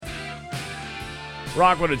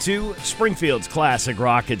Rock 102, Springfield's Classic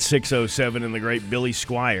Rock at 6:07 in the great Billy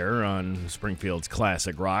Squire on Springfield's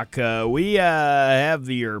Classic Rock. We have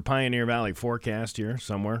your Pioneer Valley forecast here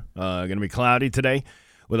somewhere. Going to be cloudy today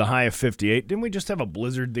with a high of 58. Didn't we just have a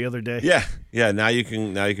blizzard the other day? Yeah. Now you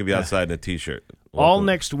can be outside in a t-shirt. All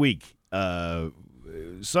next week.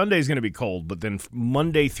 Sunday's going to be cold, but then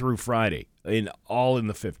Monday through Friday, all in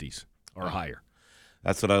the 50s or higher.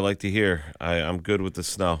 That's what I like to hear. I'm good with the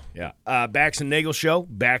snow. Yeah. Bax and Nagle show.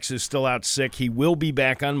 Bax is still out sick. He will be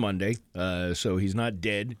back on Monday, so he's not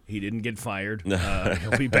dead. He didn't get fired.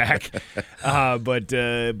 He'll be back.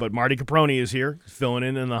 But Marty Caproni is here, filling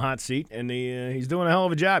in the hot seat, and he's doing a hell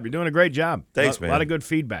of a job. You're doing a great job. Thanks, man. A lot of good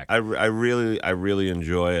feedback. I really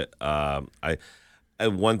enjoy it.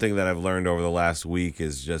 One thing that I've learned over the last week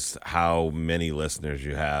is just how many listeners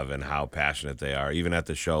you have and how passionate they are. Even at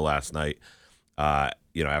the show last night,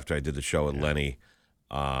 after I did the show with Lenny,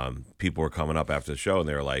 people were coming up after the show and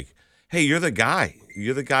they were like, "Hey, you're the guy.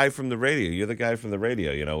 You're the guy from the radio. You're the guy from the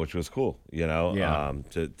radio." Which was cool.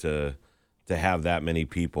 To have that many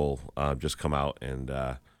people just come out and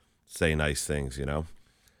say nice things.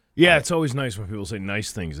 Yeah, it's always nice when people say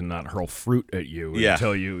nice things and not hurl fruit at you and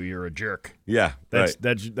tell you you're a jerk. Yeah,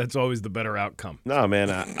 that's always the better outcome. No, man,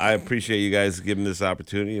 I appreciate you guys giving this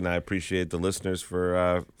opportunity, and I appreciate the listeners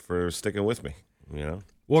for sticking with me.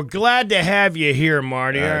 Well, glad to have you here,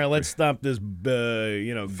 Marty. All right, let's stop this.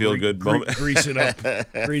 Feel good moment. greasing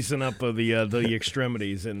up of the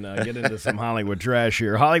extremities and get into some Hollywood trash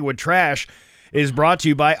here. Hollywood trash is brought to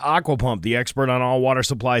you by Aquapump, the expert on all water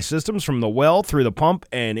supply systems from the well through the pump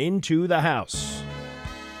and into the house.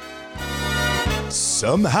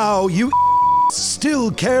 Somehow you still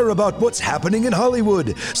care about what's happening in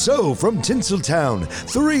Hollywood. So from Tinseltown,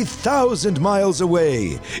 3,000 miles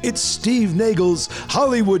away, it's Steve Nagle's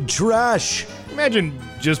Hollywood Trash. Imagine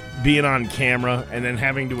just being on camera and then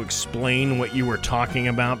having to explain what you were talking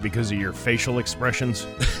about because of your facial expressions.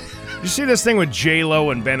 You see this thing with J-Lo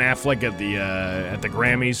and Ben Affleck at the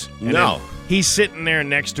Grammys? And no. He's sitting there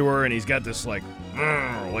next to her, and he's got this like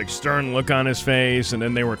stern look on his face, and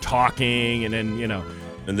then they were talking, and then,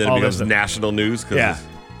 And then it becomes national news? Yeah.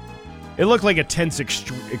 It looked like a tense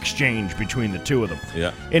exchange between the two of them.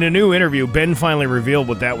 Yeah. In a new interview, Ben finally revealed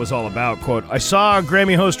what that was all about. Quote, "I saw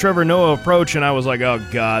Grammy host Trevor Noah approach, and I was like, oh,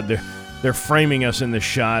 God, they're framing us in this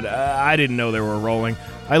shot. I didn't know they were rolling.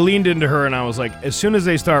 I leaned into her and I was like, as soon as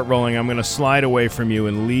they start rolling, I'm going to slide away from you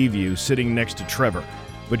and leave you sitting next to Trevor.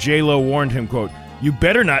 But J-Lo warned him, quote, you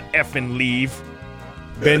better not effing leave.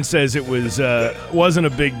 Ben says it wasn't a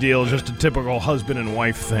big deal, just a typical husband and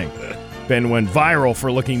wife thing. Ben went viral for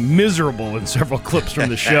looking miserable in several clips from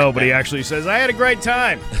the show, but he actually says, I had a great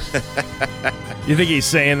time. You think he's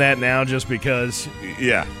saying that now just because?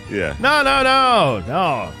 Yeah.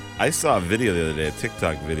 No. I saw a video the other day, a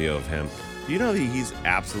TikTok video of him. Do you know that he's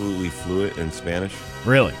absolutely fluent in Spanish?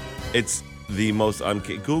 Really? It's the most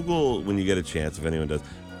Google, when you get a chance, if anyone does,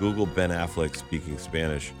 Google Ben Affleck speaking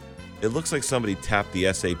Spanish. It looks like somebody tapped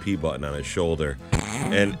the SAP button on his shoulder.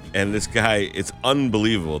 and this guy, it's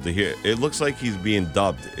unbelievable to hear. It looks like he's being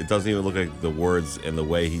dubbed. It doesn't even look like the words and the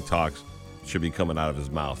way he talks should be coming out of his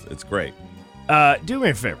mouth. It's great. Do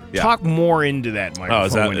me a favor. Yeah. Talk more into that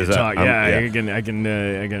microphone when you talk. I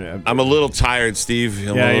can. I'm a little tired, Steve.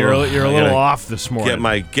 You're a little off this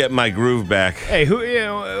morning. Get my groove back. Hey,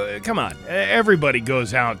 come on. Everybody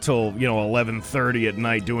goes out till 11:30 at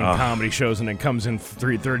night doing comedy shows, and then comes in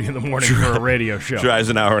 3:30 in the morning for a radio show. Drives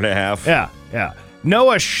an hour and a half. Yeah.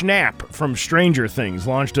 Noah Schnapp from Stranger Things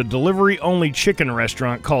launched a delivery-only chicken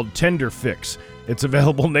restaurant called Tender Fix. It's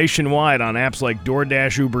available nationwide on apps like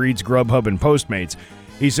DoorDash, Uber Eats, Grubhub, and Postmates.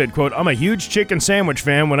 He said, quote, I'm a huge chicken sandwich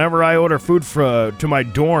fan. Whenever I order food to my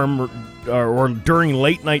dorm or during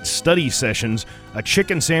late-night study sessions, a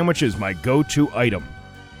chicken sandwich is my go-to item.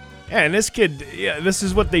 Yeah, and this kid, this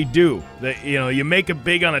is what they do. You make it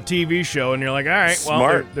big on a TV show, and you're like, all right,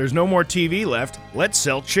 well, there's no more TV left. Let's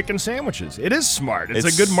sell chicken sandwiches. It is smart. It's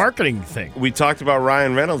a good marketing thing. We talked about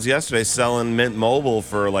Ryan Reynolds yesterday selling Mint Mobile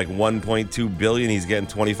for like $1.2 billion. He's getting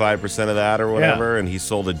 25% of that or whatever, and he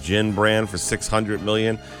sold a gin brand for $600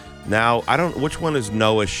 million. Now, which one is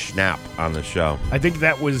Noah Schnapp on the show? I think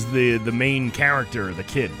that was the main character, the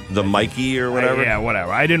kid. The Mikey or whatever? Yeah,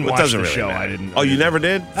 whatever. I didn't watch the show. I didn't. Oh, you never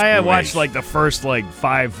did? I watched like the first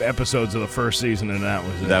 5 episodes of the first season, and that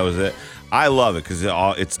was it. That was it. I love it because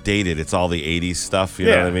it's dated. It's all the 80s stuff, you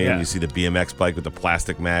know what I mean? Yeah. You see the BMX bike with the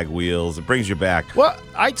plastic mag wheels. It brings you back. Well,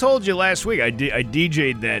 I told you last week I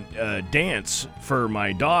DJ'd that dance for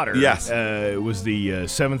my daughter. Yes. It was the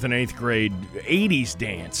 7th and 8th grade 80s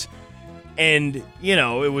dance. And, you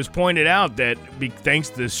know, it was pointed out that thanks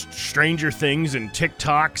to Stranger Things and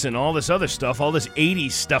TikToks and all this other stuff, all this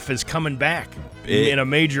 80s stuff is coming back in a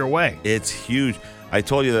major way. It's huge. I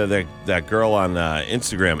told you that girl on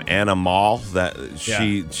Instagram, Anna Mall, that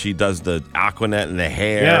she does the Aquanet and the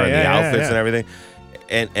hair and the outfits and everything.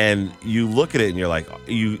 And you look at it and you're like,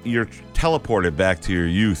 you're teleported back to your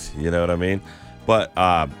youth. You know what I mean? But what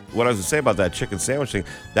I was going to say about that chicken sandwich thing,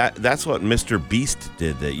 that's what Mr. Beast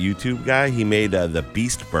did, that YouTube guy. He made the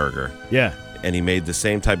Beast Burger. Yeah. And he made the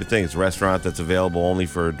same type of thing. It's a restaurant that's available only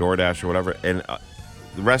for DoorDash or whatever. And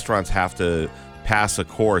the restaurants have to pass a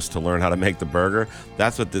course to learn how to make the burger.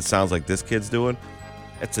 That's what this sounds like this kid's doing.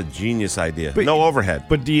 It's a genius idea. But, no overhead.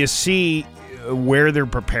 But do you see where they're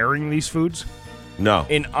preparing these foods? No.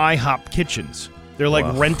 In IHOP kitchens. They're like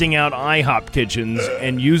renting out IHOP kitchens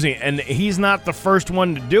and using it. And he's not the first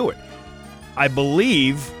one to do it. I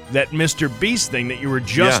believe that Mr. Beast thing that you were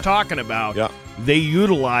just talking about, they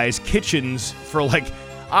utilize kitchens for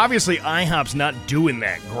obviously IHOP's not doing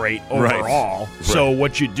that great overall. Right. So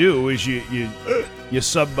what you do is you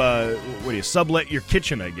sublet your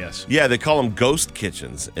kitchen, I guess. Yeah, they call them ghost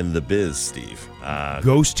kitchens in the biz, Steve.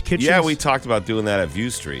 Ghost kitchens? Yeah, we talked about doing that at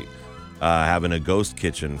View Street. Having a ghost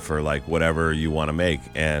kitchen for whatever you want to make,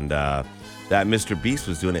 and that Mr. Beast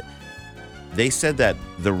was doing it. They said that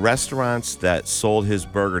the restaurants that sold his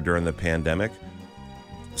burger during the pandemic,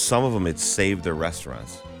 some of them it saved their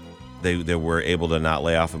restaurants. They were able to not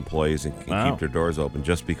lay off employees and keep their doors open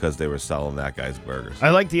just because they were selling that guy's burgers.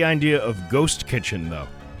 I like the idea of ghost kitchen though.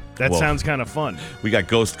 That sounds kind of fun. We got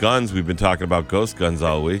ghost guns. We've been talking about ghost guns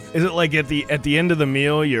all week. Is it like at the end of the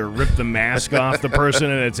meal, you rip the mask off the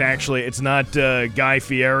person, and it's not Guy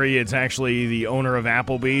Fieri, it's actually the owner of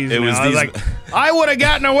Applebee's? I would have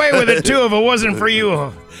gotten away with it too if it wasn't for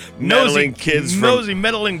you meddling kids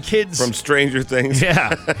from Stranger Things.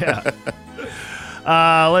 Yeah.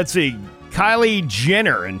 Let's see. Kylie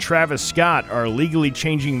Jenner and Travis Scott are legally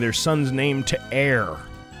changing their son's name to Air.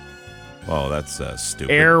 Oh, that's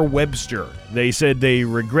stupid. Air Webster. They said they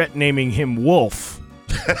regret naming him Wolf.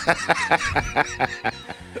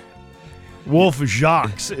 Wolf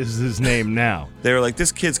Jacques is his name now. They were like,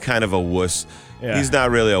 this kid's kind of a wuss. Yeah. He's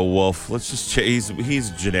not really a wolf. Let's just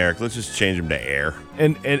he's generic. Let's just change him to Air.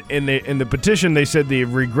 And in the petition, they said they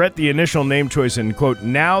regret the initial name choice and, quote,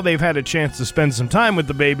 now they've had a chance to spend some time with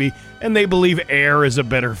the baby, and they believe Air is a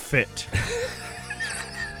better fit.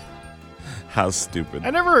 How stupid. I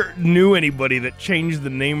never knew anybody that changed the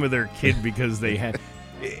name of their kid because they had...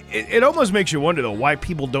 It almost makes you wonder, though, why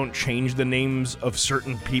people don't change the names of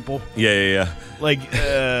certain people. Yeah. Like,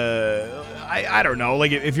 I don't know.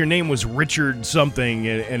 Like, if your name was Richard something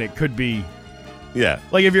and it could be... Yeah.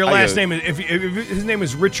 Like, if your last name is... If his name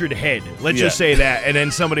is Richard Head, let's just say that, and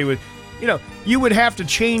then somebody would... you would have to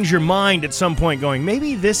change your mind at some point going,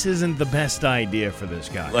 maybe this isn't the best idea for this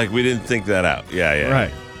guy. Like, we didn't think that out. Yeah.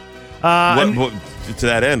 Right. To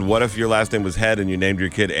that end, what if your last name was Head and you named your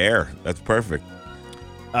kid Air? That's perfect.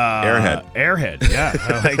 Airhead. Airhead, yeah.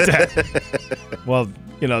 I like that. Well,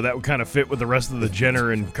 that would kind of fit with the rest of the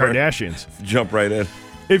Jenner and Kardashians. Jump right in.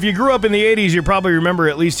 If you grew up in the 80s, you probably remember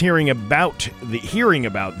at least hearing about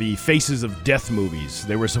the Faces of Death movies.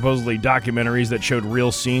 They were supposedly documentaries that showed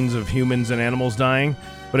real scenes of humans and animals dying,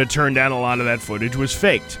 but it turned out a lot of that footage was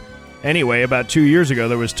faked. Anyway, about 2 years ago,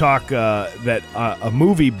 there was talk that a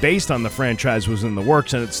movie based on the franchise was in the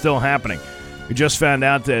works, and it's still happening. We just found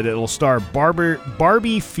out that it'll star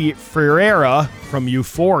Barbie Ferreira from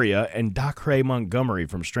Euphoria and Dacre Montgomery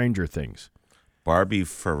from Stranger Things. Barbie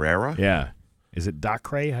Ferreira? Yeah. Is it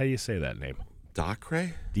Dacre? How do you say that name?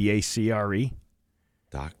 Dacre? D-A-C-R-E?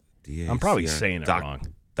 D-A-C-R-E. I'm probably saying it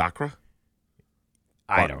wrong. Dacre?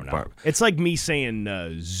 I don't know. It's like me saying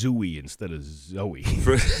Zooey instead of Zoe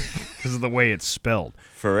because of the way it's spelled.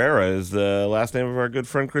 Ferreira is the last name of our good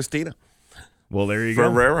friend Christina. Well, there you go.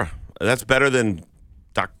 Ferreira. That's better than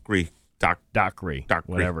Dacre,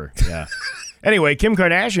 whatever. Yeah. Anyway, Kim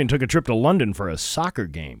Kardashian took a trip to London for a soccer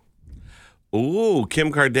game. Ooh,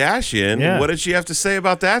 Kim Kardashian. Yeah. What did she have to say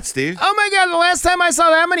about that, Steve? Oh, my God. The last time I saw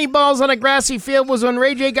that many balls on a grassy field was when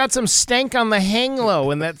Ray J got some stank on the hang low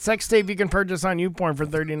and that sex tape you can purchase on YouPorn for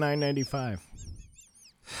 $39.95.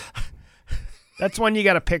 That's one you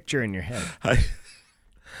got a picture in your head.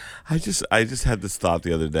 I just had this thought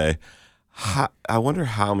the other day. I wonder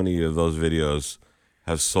how many of those videos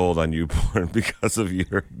have sold on YouPorn because of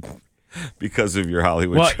your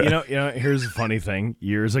Hollywood show. Well, here's the funny thing.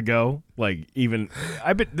 Years ago,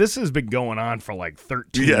 this has been going on for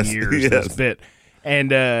 13 years, this bit.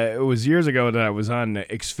 And it was years ago that I was on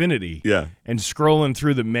Xfinity and scrolling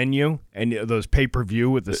through the menu and those pay-per-view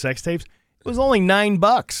with the sex tapes. It was only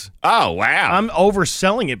 $9. Oh, wow. I'm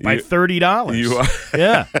overselling it by $30. You are?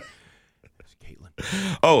 Yeah.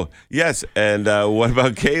 Oh, yes. And what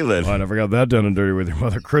about Caitlin? Oh, I never got that done and dirty with your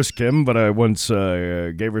mother, Chris Kim, but I once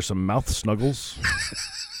gave her some mouth snuggles.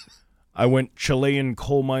 I went Chilean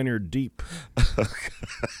coal miner deep.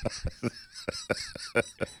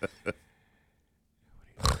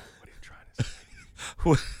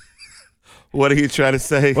 What are you trying to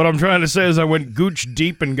say? What I'm trying to say is I went gooch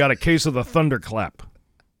deep and got a case of the thunderclap.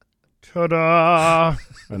 Ta-da!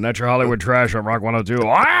 And that's your Hollywood trash on Rock 102.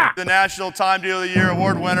 Ah! The National Time Deal of the Year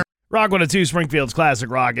award winner. Rock 102, Springfield's Classic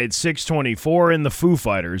Rock. It's 624 in the Foo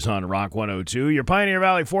Fighters on Rock 102. Your Pioneer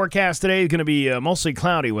Valley forecast today is going to be mostly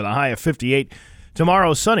cloudy with a high of 58.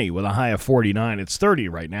 Tomorrow, sunny with a high of 49. It's 30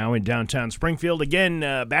 right now in downtown Springfield. Again,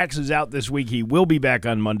 Bax is out this week. He will be back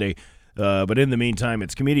on Monday. But in the meantime,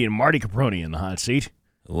 it's comedian Marty Caproni in the hot seat.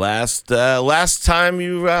 Last time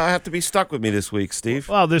you have to be stuck with me this week, Steve.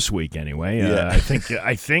 Well, this week anyway. Yeah.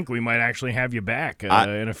 I think we might actually have you back in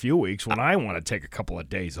a few weeks when I want to take a couple of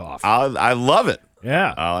days off. I love it.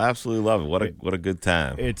 Yeah, I'll absolutely love it. What a good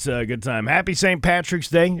time. It's a good time. Happy St. Patrick's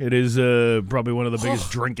Day. It is probably one of the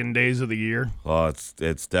biggest drinking days of the year. Well,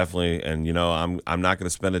 it's definitely, and I'm not going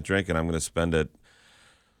to spend it drinking. I'm going to spend it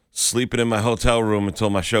sleeping in my hotel room until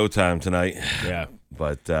my showtime tonight. Yeah.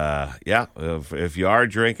 But, if you are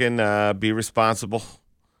drinking, be responsible.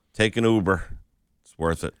 Take an Uber. It's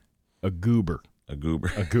worth it. A goober. A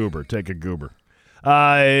goober. A goober. Take a goober.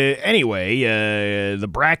 Anyway, the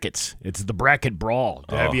brackets. It's the bracket brawl.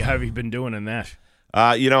 Have you been doing in that?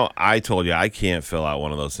 I told you I can't fill out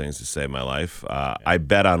one of those things to save my life. I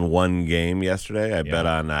bet on one game yesterday. I bet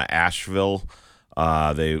on Asheville.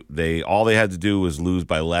 They all they had to do was lose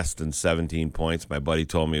by less than 17 points. My buddy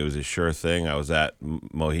told me it was a sure thing. I was at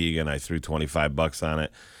Mohegan. I threw $25 on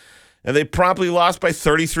it, and they promptly lost by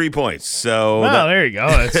 33 points. So there you go.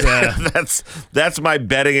 That's my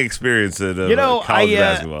betting experience at college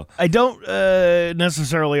basketball. I don't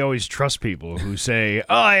necessarily always trust people who say,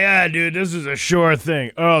 "Oh yeah, dude, this is a sure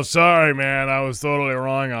thing." Oh, sorry, man, I was totally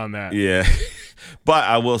wrong on that. Yeah, but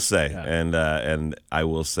I will say, and I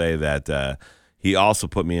will say that. He also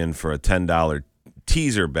put me in for a $10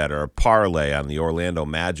 teaser bet or a parlay on the Orlando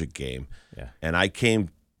Magic game. Yeah. And I came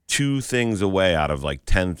 2 things away out of like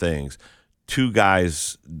 10 things. 2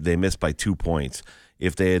 guys, they missed by 2 points.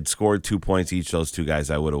 If they had scored 2 points each, those 2 guys,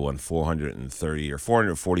 I would have won $430 or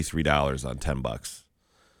 $443 on $10.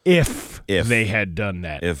 If they had done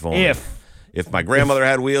that. If only. If my grandmother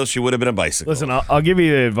had wheels, she would have been a bicycle. Listen, I'll give you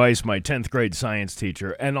the advice my 10th grade science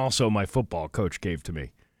teacher and also my football coach gave to me.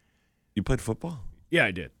 You played football? Yeah,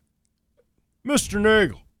 I did. Mr.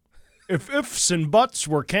 Nagle, if ifs and buts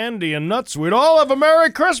were candy and nuts, we'd all have a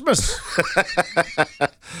Merry Christmas.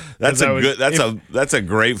 That's a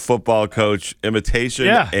great football coach imitation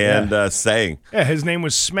and saying. Yeah, his name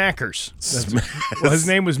was Smackers. His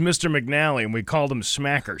name was Mr. McNally, and we called him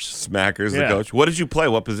Smackers. Smackers, the coach. What did you play?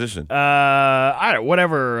 What position? I don't.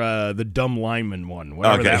 Whatever the dumb lineman one.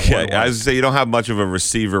 Whatever that one was. I was say you don't have much of a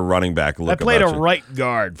receiver, running back look. I played about a right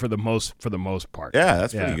guard for the most part. Yeah,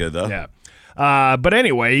 that's pretty good though. Yeah. But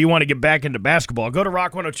anyway, you want to get back into basketball, go to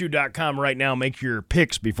rock102.com right now, make your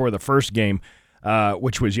picks before the first game,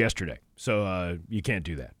 which was yesterday. So you can't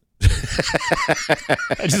do that.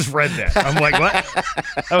 I just read that. I'm like, what?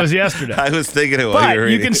 That was yesterday. I was thinking it while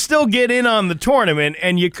you can still get in on the tournament,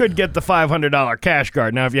 and you could get the $500 cash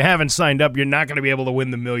card. Now, if you haven't signed up, you're not going to be able to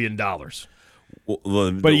win the $1 million.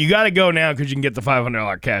 But you got to go now because you can get the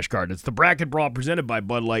 $500 cash card. It's the Bracket Brawl presented by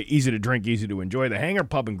Bud Light. Easy to drink, easy to enjoy. The Hangar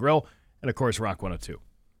Pub and Grill. And, of course, Rock 102.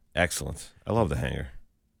 Excellent. I love the Hangar.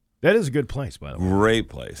 That is a good place, by the way. Great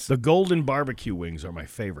place. The golden barbecue wings are my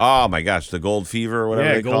favorite. Oh, my gosh. The Gold Fever or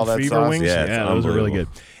whatever they call that Fever sauce. Wings. Yeah, those are really good.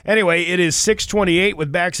 Anyway, it is 6:28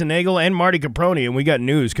 with Bax and Nagle and Marty Caproni, and we got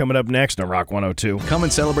news coming up next on Rock 102. Come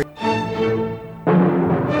and celebrate.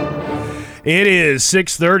 It is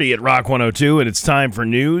 6:30 at Rock 102, and it's time for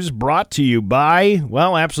news brought to you by,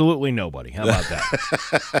 well, absolutely nobody. How about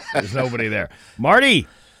that? There's nobody there. Marty.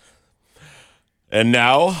 And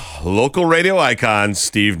now, local radio icon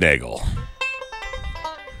Steve Nagle.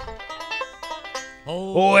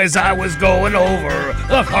 Oh, as I was going over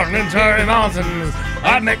the Continental Mountains,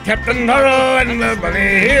 I met Captain Turtle and the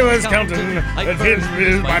bunny he was counting. But he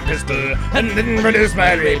used my pistol and didn't produce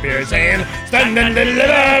my rapier, saying, stand and deliver,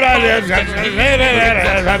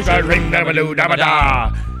 ring da ba doo da ba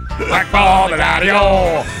da. Whack ball da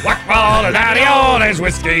daddy-o, whack ball da daddy-o, there's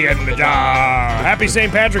whiskey in the jar. Happy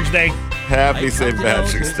St. Patrick's Day. Happy St.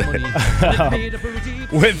 Patrick's Day.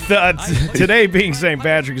 With today being St.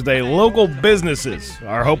 Patrick's Day, local businesses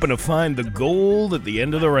are hoping to find the gold at the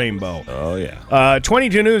end of the rainbow. Oh, yeah.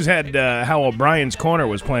 22 News had how O'Brien's Corner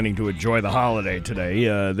was planning to enjoy the holiday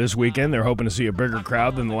today. This weekend, they're hoping to see a bigger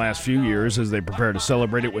crowd than the last few years as they prepare to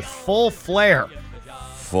celebrate it with full flair.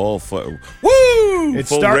 Full flair. Woo! It's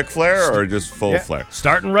full Ric Flair or just full flair?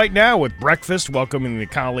 Starting right now with breakfast, welcoming the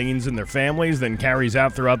Colleens and their families, then carries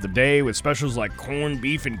out throughout the day with specials like corned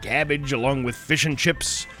beef and cabbage along with fish and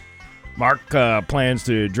chips. Mark plans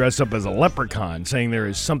to dress up as a leprechaun, saying there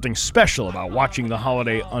is something special about watching the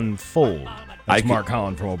holiday unfold. That's Mark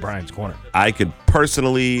Holland from O'Brien's Corner. I could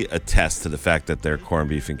personally attest to the fact that their corned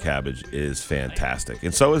beef and cabbage is fantastic.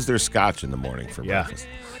 And so is their scotch in the morning for breakfast.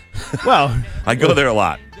 Well, I go there a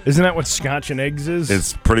lot. Isn't that what Scotch and eggs is?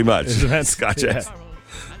 It's pretty much Scotch eggs.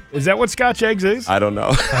 Is that what Scotch eggs is? I don't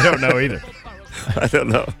know. I don't know either. I don't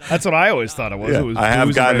know. That's what I always thought it was. Yeah, It was I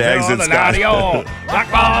have gotten eggs and Scotch.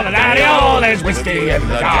 There's whiskey in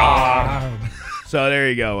the jar. So there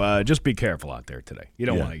you go. Just be careful out there today. You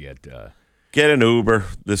don't want to get an Uber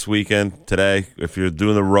this weekend today if you're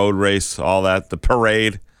doing the road race, all that, the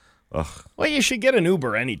parade. Ugh. Well, you should get an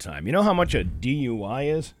Uber anytime. You know how much a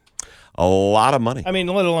DUI is? A lot of money. I mean,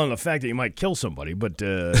 let alone the fact that you might kill somebody, but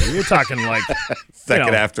you're talking like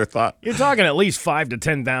second afterthought. You're talking at least $5,000 to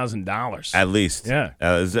 $10,000. At least, yeah.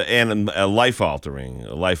 And a life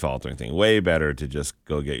altering thing. Way better to just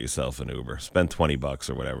go get yourself an Uber. Spend $20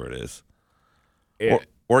 or whatever it is,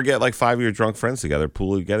 or get like 5 of your drunk friends together,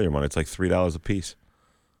 pool together your money. It's like $3 a piece.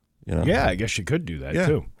 You know? Yeah, I guess you could do that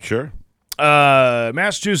too. Sure.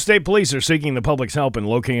 Massachusetts State Police are seeking the public's help in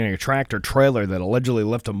locating a tractor trailer that allegedly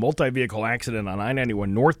left a multi-vehicle accident on I-91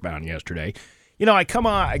 northbound yesterday. You know, I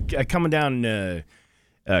come down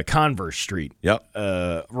Converse Street. Yep.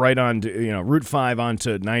 Right on to, Route 5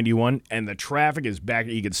 onto 91, and the traffic is back.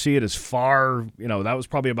 You could see it as far, that was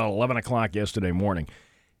probably about 11 o'clock yesterday morning.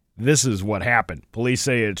 This is what happened. Police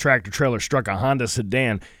say a tractor trailer struck a Honda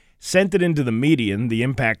sedan, sent it into the median. The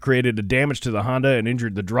impact created a damage to the Honda and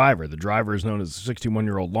injured the driver. The driver is known as a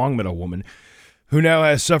 61-year-old Longmeadow woman who now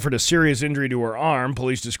has suffered a serious injury to her arm.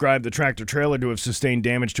 Police described the tractor trailer to have sustained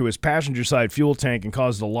damage to his passenger side fuel tank and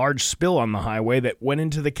caused a large spill on the highway that went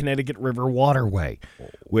into the Connecticut River waterway.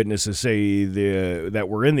 Witnesses say that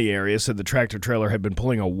were in the area said the tractor trailer had been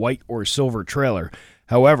pulling a white or silver trailer.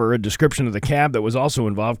 However, a description of the cab that was also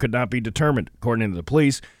involved could not be determined. According to the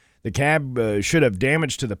police, the cab should have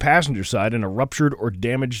damage to the passenger side and a ruptured or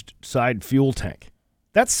damaged side fuel tank.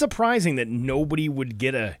 That's surprising that nobody would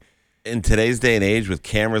get a... In today's day and age with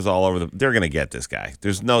cameras all over, they're going to get this guy.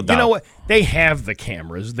 There's no doubt. You know what? They have the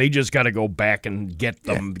cameras. They just got to go back and get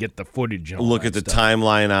them, get the footage. And look at the stuff.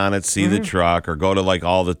 timeline on it, see the truck, or go to like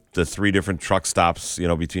all the 3 different truck stops,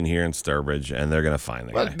 between here and Sturbridge, and they're going to find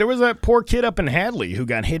the guy. There was that poor kid up in Hadley who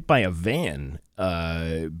got hit by a van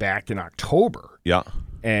back in October. Yeah.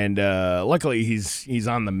 And luckily he's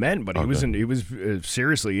on the mend, but he was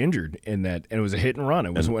seriously injured in that, and it was a hit and run.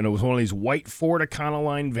 It was one of these white Ford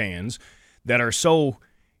Econoline vans that are so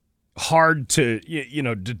hard to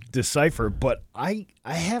decipher. But I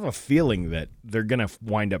have a feeling that they're gonna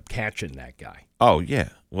wind up catching that guy. Oh yeah,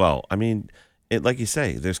 well I mean. Like you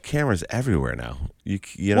say, there's cameras everywhere now. You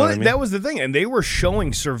know what I mean? That was the thing. And they were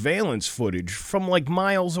showing surveillance footage from like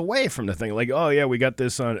miles away from the thing. Like, oh, yeah, we got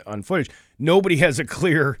this on footage. Nobody has a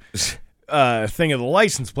clear thing of the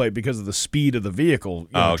license plate because of the speed of the vehicle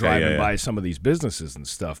driving by some of these businesses and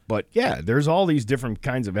stuff. But, yeah, there's all these different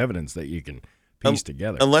kinds of evidence that you can piece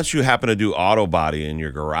together. Unless you happen to do auto body in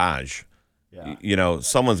your garage. Yeah.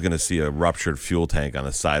 Someone's going to see a ruptured fuel tank on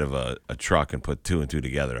the side of a truck and put 2 and 2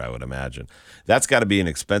 together, I would imagine. That's got to be an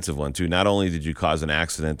expensive one, too. Not only did you cause an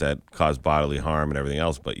accident that caused bodily harm and everything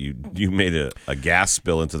else, but you made a gas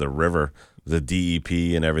spill into the river, the DEP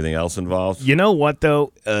and everything else involved. You know what,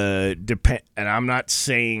 though? And I'm not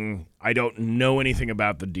saying I don't know anything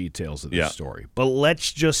about the details of this story, but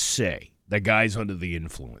let's just say the guy's under the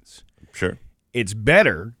influence. Sure. It's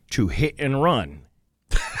better to hit and run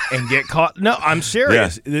and get caught. No, I'm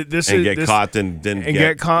serious. Yeah. Get caught and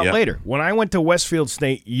get caught later. When I went to Westfield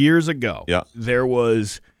State years ago, there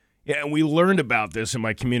was, and we learned about this in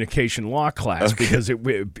my communication law class because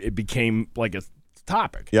it became like a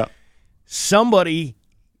topic. Yeah, somebody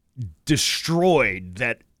destroyed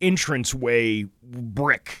that entranceway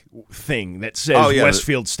brick thing that says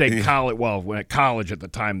Westfield State College. Well, when at college at the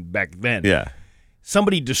time back then. Yeah,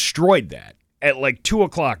 somebody destroyed that at like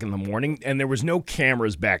 2:00 in the morning, and there was no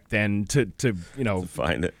cameras back then to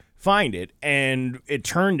find it. And it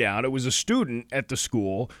turned out it was a student at the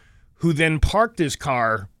school who then parked his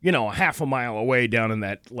car, half a mile away down in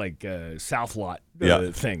that south lot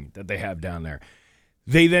thing that they have down there.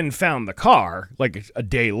 They then found the car like a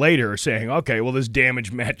day later saying, okay, well, this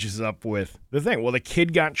damage matches up with the thing. Well, the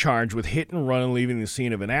kid got charged with hit and run and leaving the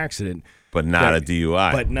scene of an accident. But not a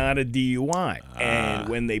DUI. But not a DUI. And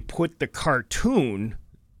when they put the cartoon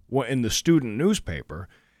in the student newspaper,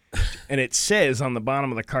 and it says on the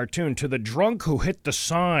bottom of the cartoon, to the drunk who hit the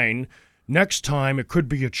sign, next time it could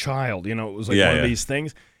be a child. It was like one of these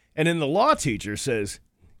things. And then the law teacher says,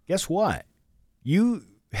 guess what? You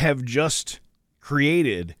have just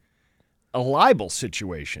created a libel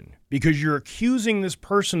situation because you're accusing this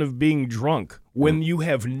person of being drunk when you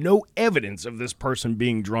have no evidence of this person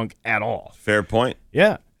being drunk at all. Fair point.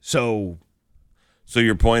 Yeah. So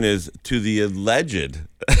your point is to the alleged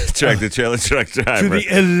tractor-trailer truck driver. To the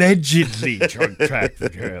allegedly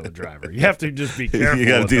tractor-trailer driver. You have to just be careful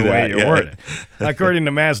with the way you word it. According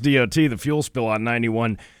to Mass DOT, the fuel spill on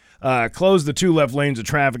 91 closed the two left lanes of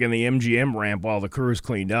traffic in the MGM ramp while the crews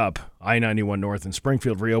cleaned up. I-91 North in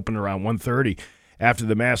Springfield reopened around 1:30. After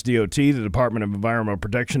the Mass DOT, the Department of Environmental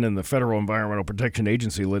Protection, and the Federal Environmental Protection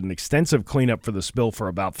Agency led an extensive cleanup for the spill for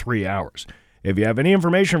about 3 hours. If you have any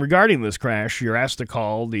information regarding this crash, you're asked to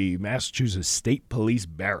call the Massachusetts State Police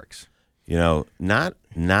Barracks. Not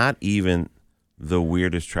even the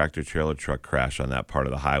weirdest tractor-trailer truck crash on that part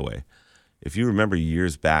of the highway. If you remember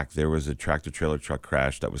years back, there was a tractor-trailer truck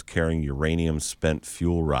crash that was carrying uranium-spent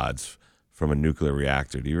fuel rods from a nuclear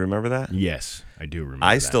reactor. Do you remember that? Yes, I do remember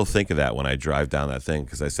I that. still think of that when I drive down that thing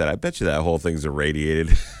because I said, I bet you that whole thing's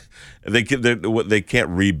irradiated. They can't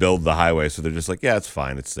rebuild the highway, so they're just like, yeah, it's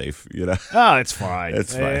fine. It's safe. Oh, it's fine.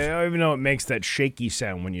 It's fine. I don't even know it makes that shaky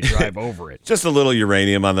sound when you drive over it. Just a little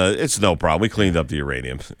uranium it's no problem. We cleaned up the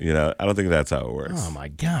uranium. I don't think that's how it works. Oh, my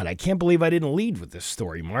God. I can't believe I didn't lead with this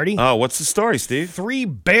story, Marty. Oh, what's the story, Steve? 3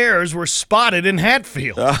 bears were spotted in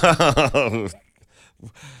Hatfield.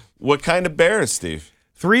 What kind of bears, Steve?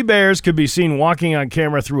 3 bears could be seen walking on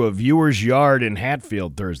camera through a viewer's yard in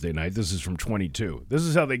Hatfield Thursday night. This is from 22. This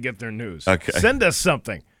is how they get their news. Okay. Send us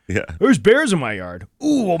something. Yeah. There's bears in my yard.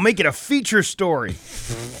 Ooh, we'll make it a feature story.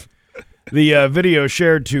 The video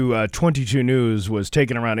shared to 22 News was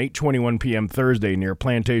taken around 8:21 p.m. Thursday near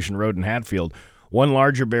Plantation Road in Hatfield. 1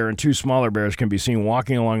 larger bear and 2 smaller bears can be seen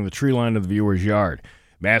walking along the tree line of the viewer's yard.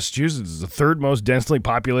 Massachusetts is the 3rd most densely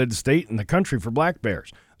populated state in the country for black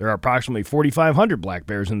bears. There are approximately 4,500 black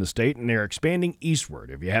bears in the state, and they're expanding eastward.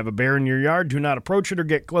 If you have a bear in your yard, do not approach it or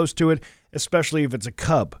get close to it, especially if it's a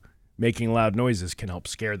cub. Making loud noises can help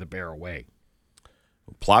scare the bear away.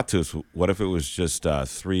 Plot twist, what if it was just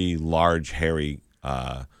 3 large, hairy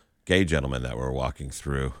gay gentlemen that were walking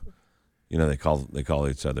through? They call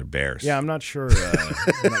each other bears. Yeah, I'm not sure.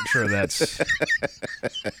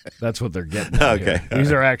 That's what they're getting at. Okay. Here.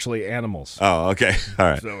 These are actually animals. Oh, okay. All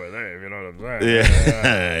right. So are they, if you know what I'm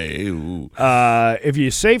saying. Yeah.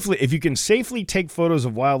 If you can safely take photos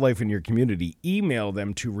of wildlife in your community, email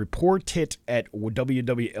them to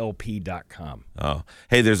reportit@wwlp.com. Oh,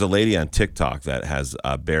 hey, there's a lady on TikTok that has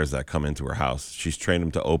bears that come into her house. She's trained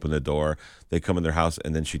them to open the door. They come in their house,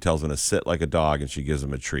 and then she tells them to sit like a dog, and she gives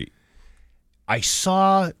them a treat. I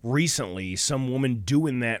saw recently some woman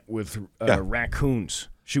doing that with raccoons.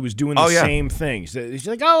 She was doing the same thing. She's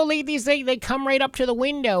like, "Oh, these they come right up to the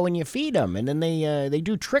window and you feed them, and then they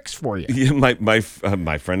do tricks for you." Yeah, my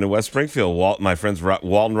friend in West Springfield, my friends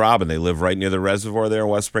Walt and Robin, they live right near the reservoir there in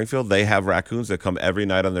West Springfield. They have raccoons that come every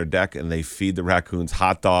night on their deck, and they feed the raccoons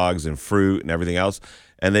hot dogs and fruit and everything else.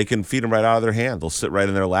 And they can feed them right out of their hand. They'll sit right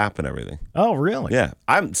in their lap and everything. Oh, really? Yeah.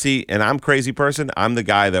 I'm a crazy person. I'm the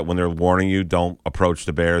guy that when they're warning you, don't approach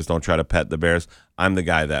the bears, don't try to pet the bears. I'm the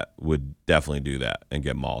guy that would definitely do that and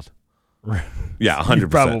get mauled. Yeah, 100%. You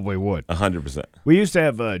probably would. 100%. We used to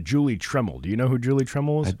have Julie Tremmel. Do you know who Julie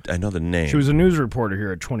Tremmel is? I know the name. She was a news reporter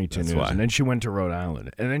here at 22 That's News, why. and then she went to Rhode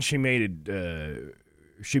Island. And then she made it,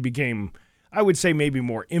 she became, I would say, maybe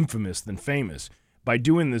more infamous than famous by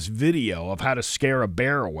doing this video of how to scare a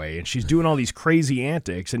bear away. And she's doing all these crazy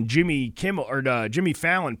antics, and Jimmy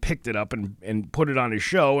Fallon picked it up and put it on his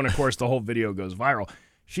show, and of course the whole video goes viral.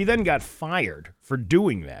 She then got fired for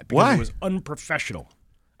doing that because Why? it was unprofessional.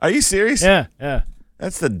 Are you serious? Yeah.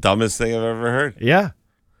 That's the dumbest thing I've ever heard. Yeah.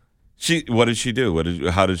 What did she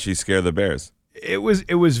do? How did she scare the bears? It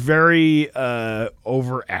was very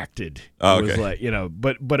overacted. Oh, It was okay. like,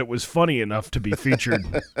 but it was funny enough to be featured,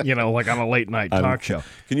 like on a late night talk show.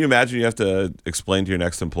 Can you imagine you have to explain to your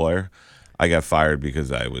next employer, I got fired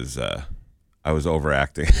because I was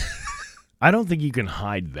overacting. I don't think you can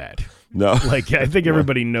hide that. No. Like, I think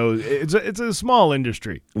everybody knows. It's a small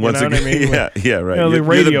industry. You Once know what I again, mean? yeah, right. You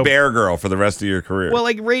know, You're the bear girl for the rest of your career. Well,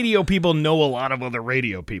 like radio people know a lot of other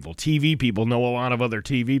radio people. TV people know a lot of other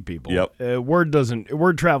TV people. Yep.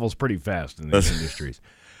 Word travels pretty fast in these industries.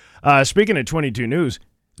 Speaking of 22 News,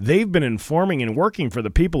 they've been informing and working for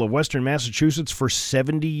the people of Western Massachusetts for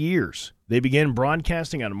 70 years. They began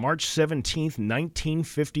broadcasting on March 17th,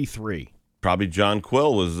 1953. Probably John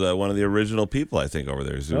Quill was one of the original people, I think, over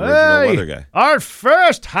there. He's the original weather guy. Our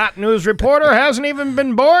first hot news reporter hasn't even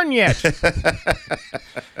been born yet.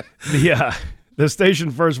 The station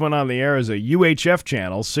first went on the air as a UHF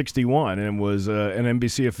channel, 61, and was an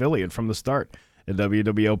NBC affiliate from the start. And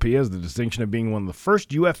WWLP has the distinction of being one of the first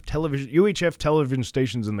UHF television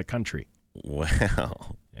stations in the country.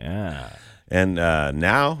 Wow. Yeah. And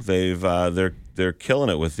now they're killing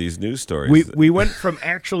it with these news stories. We went from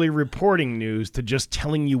actually reporting news to just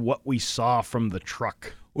telling you what we saw from the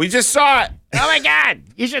truck. We just saw it. Oh, my God.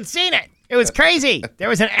 You should have seen it. It was crazy. There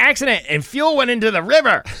was an accident, and fuel went into the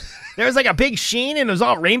river. There was like a big sheen, and it was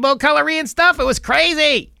all rainbow colory and stuff. It was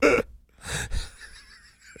crazy.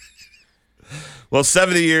 Well,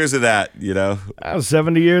 70 years of that,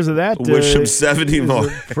 70 years of that. Wish him 70 more.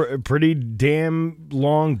 Pretty damn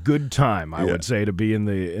long, good time, I would say, to be in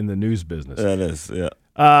the news business. That is,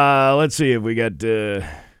 yeah. Let's see if we got. There's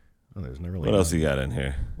never really. What else you got in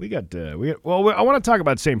here? We got. Well, I want to talk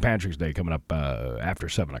about St. Patrick's Day coming up after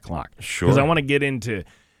 7:00. Sure. Because I want to get into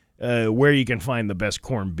where you can find the best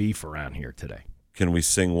corned beef around here today. Can we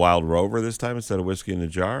sing Wild Rover this time instead of Whiskey in a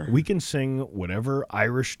Jar? We can sing whatever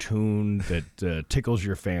Irish tune that tickles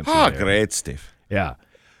your fancy. Oh, there. great, Steve. Yeah.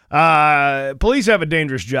 Police have a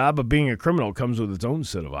dangerous job, but being a criminal comes with its own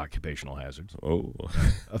set of occupational hazards. Oh.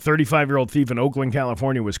 A 35-year-old thief in Oakland,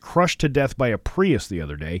 California was crushed to death by a Prius the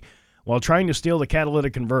other day while trying to steal the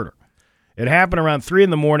catalytic converter. It happened around 3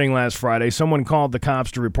 a.m. last Friday. Someone called the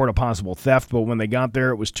cops to report a possible theft, but when they got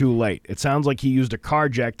there, it was too late. It sounds like he used a car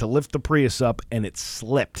jack to lift the Prius up, and it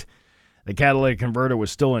slipped. The catalytic converter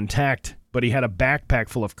was still intact, but he had a backpack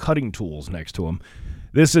full of cutting tools next to him.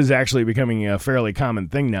 This is actually becoming a fairly common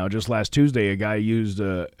thing now. Just last Tuesday, a guy at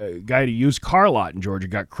a used car lot in Georgia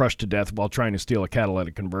got crushed to death while trying to steal a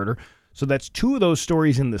catalytic converter. So that's 2 of those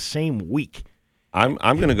stories in the same week. I'm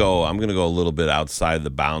gonna go a little bit outside the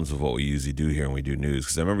bounds of what we usually do here when we do news,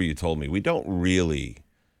 because I remember you told me we don't really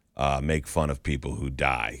make fun of people who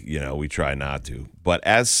die. We try not to. But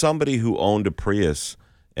as somebody who owned a Prius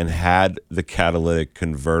and had the catalytic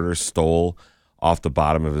converter stole off the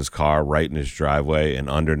bottom of his car right in his driveway in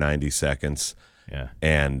under 90 seconds,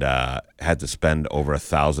 and had to spend over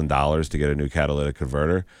 $1,000 to get a new catalytic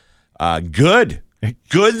converter, good.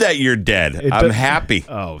 Good that you're dead. I'm happy.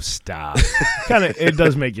 Oh, stop. It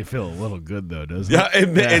does make you feel a little good, though, doesn't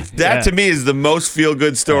it? That to me is the most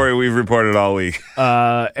feel-good story we've reported all week.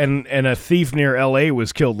 And a thief near L.A.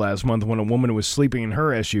 was killed last month when a woman was sleeping in her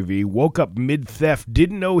SUV, woke up mid-theft,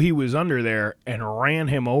 didn't know he was under there, and ran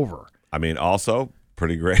him over. I mean, also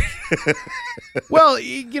pretty great. Well,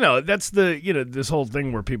 that's this whole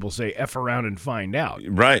thing where people say F around and find out.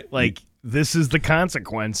 Right. Like, this is the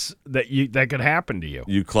consequence that could happen to you.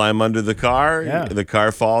 You climb under the car, Yeah. the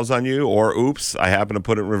car falls on you, or oops, I happen to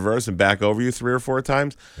put it in reverse and back over you 3 or 4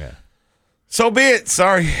 times. Yeah. So be it.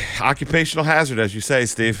 Sorry. Occupational hazard, as you say,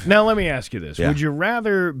 Steve. Now let me ask you this: Yeah. Would you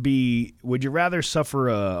rather suffer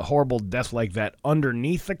a horrible death like that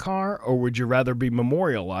underneath the car, or would you rather be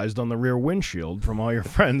memorialized on the rear windshield from all your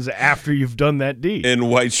friends after you've done that deed? In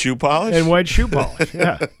white shoe polish? In white shoe polish,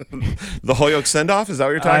 yeah. The Holyoke send-off? Is that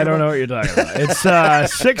what you're talking about? I don't know what you're talking about. It's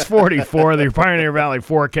 6:44. The Pioneer Valley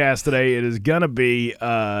forecast today. It is going to be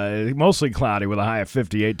mostly cloudy with a high of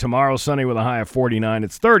 58. Tomorrow, sunny with a high of 49.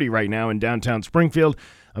 It's 30 right now in downtown Springfield.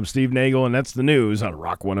 I'm Steve Nagle, and that's the news on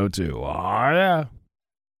Rock 102. Oh, yeah.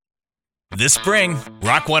 This spring,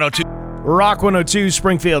 Rock 102. Rock 102,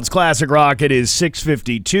 Springfield's classic rock. It is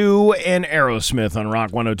 6:52, and Aerosmith on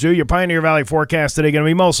Rock 102. Your Pioneer Valley forecast today going to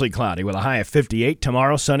be mostly cloudy with a high of 58.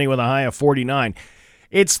 Tomorrow, sunny with a high of 49.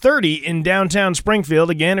 It's 30 in downtown Springfield.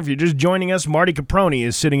 Again, if you're just joining us, Marty Caproni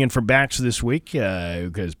is sitting in for Bax this week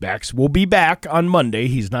because Bax will be back on Monday.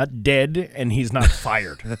 He's not dead, and he's not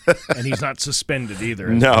fired, and he's not suspended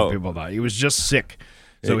either. As No. people thought. He was just sick,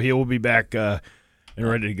 so he will be back and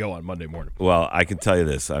ready to go on Monday morning. Well, I can tell you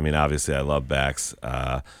this. I mean, obviously, I love Bax,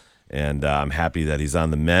 and I'm happy that he's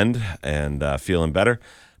on the mend and feeling better.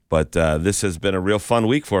 But this has been a real fun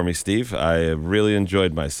week for me, Steve. I have really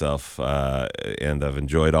enjoyed myself, and I've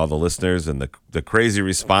enjoyed all the listeners and the crazy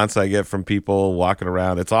response I get from people walking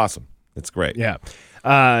around. It's awesome. It's great. Yeah.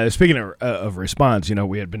 Speaking of response,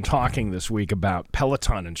 we had been talking this week about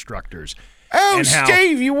Peloton instructors. Oh, and how,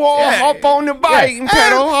 Steve, you want to hop on the bike and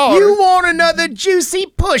pedal hard? You want another juicy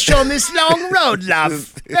push on this long road,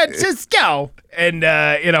 love? Let's just go. And,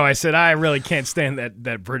 I said, I really can't stand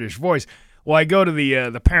that British voice. Well, I go to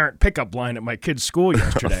the parent pickup line at my kid's school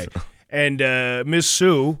yesterday, and Miss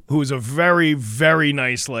Sue, who's a very, very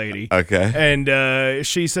nice lady, okay, and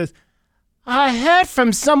she says, I heard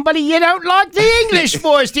from somebody you don't like the English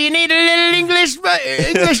voice. Do you need a little English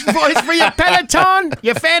voice for your Peloton?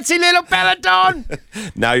 Your fancy little Peloton?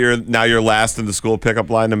 Now you're last in the school pickup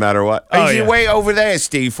line no matter what. Oh, you wait over there,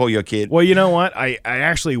 Steve, for your kid. Well, you know what? I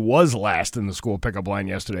actually was last in the school pickup line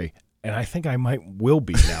yesterday, and I think I will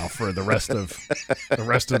be now for the rest of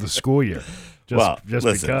the school year. Just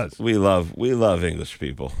listen, because we love English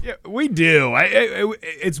people. Yeah, we do.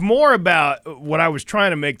 It's more about what I was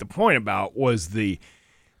trying to make the point about was the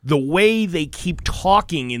way they keep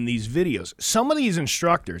talking in these videos. Some of these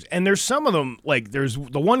instructors, and there's some of them, like there's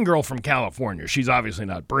the one girl from California. She's obviously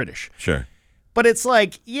not British. Sure. But it's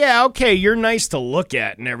like, yeah, okay, you're nice to look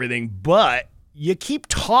at and everything, but you keep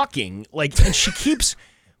talking, and she keeps...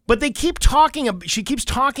 But they keep talking. She keeps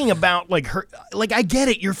talking about her. I get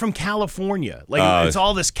it. You're from California. It's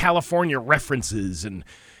all this California references and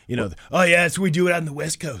oh yeah, that's we do it out on the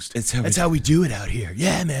West Coast. That's how we do it out here.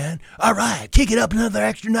 Yeah, man. All right, kick it up another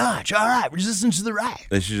extra notch. All right, resistance to the right.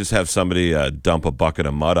 They should just have somebody dump a bucket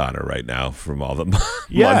of mud on her right now from all the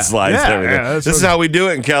mudslides and everything. This is how we do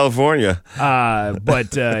it in California.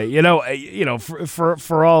 But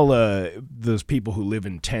for all those people who live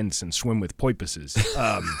in tents and swim with porpoises.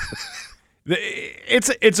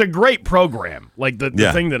 It's a great program.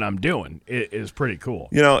 The thing that I'm doing is pretty cool.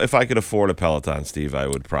 If I could afford a Peloton, Steve, I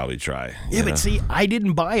would probably try. Yeah, but see, I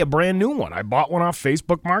didn't buy a brand new one. I bought one off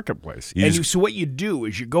Facebook Marketplace. So what you do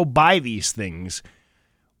is you go buy these things.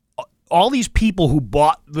 All these people who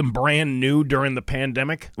bought them brand new during the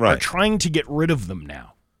pandemic are trying to get rid of them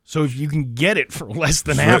now. So if you can get it for less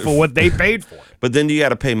than half of what they paid for it. But then do you got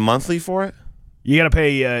to pay monthly for it? You got to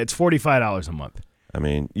pay, it's $45 a month. I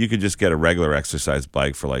mean, you could just get a regular exercise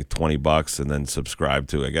bike for $20 and then subscribe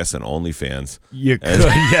to, I guess, an OnlyFans. You could,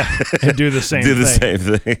 and do the same thing. Do the same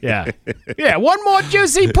thing. Yeah. Yeah, one more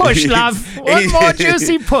juicy push, love. One more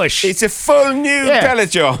juicy push. It's a full new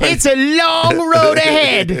Peloton. It's a long road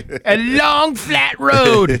ahead. A long, flat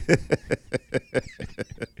road.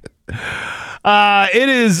 It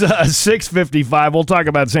is 6:55. We'll talk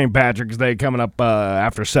about St. Patrick's Day coming up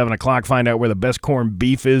after 7 o'clock. Find out where the best corned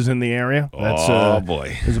beef is in the area. That's,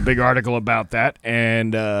 boy. There's a big article about that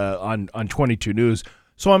and on 22 News.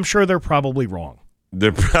 So I'm sure they're probably wrong. They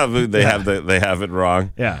have it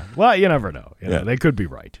wrong. Yeah. Well, you never know. They could be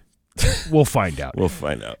right. We'll find out.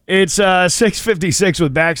 It's 6:56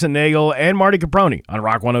 with Bax and Nagle and Marty Caproni on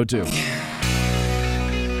Rock 102.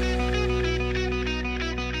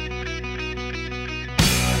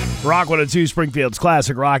 Rock 102, Springfield's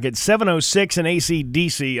Classic Rock at 7:06 and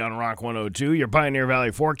AC/DC on Rock 102. Your Pioneer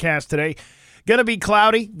Valley forecast today. Going to be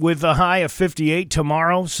cloudy with a high of 58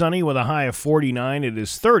 tomorrow. Sunny with a high of 49. It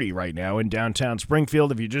is 30 right now in downtown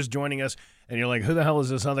Springfield. If you're just joining us and you're like, who the hell is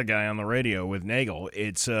this other guy on the radio with Nagle?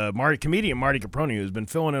 It's comedian Marty Caproni, who's been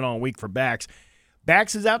filling in all week for Bax.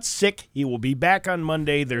 Bax is out sick. He will be back on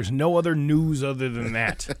Monday. There's no other news other than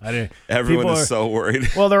that. Everyone is so worried.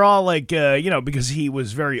 Well, they're all like, because he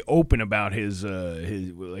was very open about his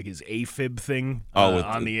AFib thing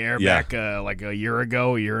on the air back like a year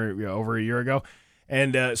ago, over a year ago.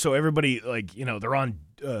 And so everybody, they're on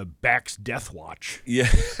Bax death watch.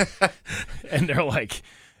 Yeah. And they're like,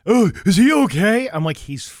 oh, is he okay? I'm like,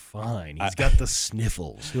 he's fine. He's got the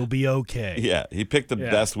sniffles. He'll be okay. Yeah, he picked the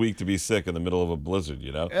best week to be sick in the middle of a blizzard,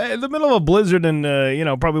 In the middle of a blizzard and,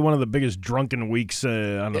 probably one of the biggest drunken weeks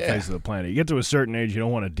on the face of the planet. You get to a certain age, you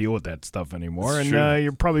don't want to deal with that stuff anymore, and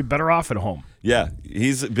you're probably better off at home. Yeah, he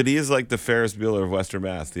is like the Ferris Bueller of Western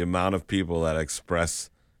Mass, the amount of people that express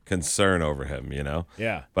concern over him,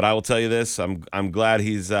 Yeah. But I will tell you this: I'm glad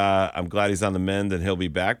he's on the mend and he'll be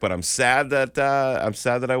back. But I'm sad that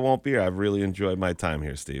I won't be here. I've really enjoyed my time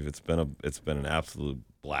here, Steve. It's been an absolute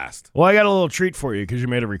blast. Well, I got a little treat for you because you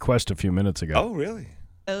made a request a few minutes ago. Oh, really?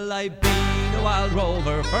 Well, I've been a wild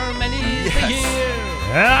rover for many a year.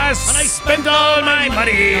 I spent all my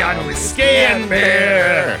money on whiskey and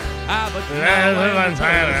beer.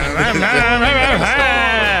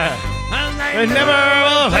 I never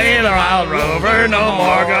will play the wild rover no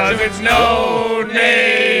more, cause it's no,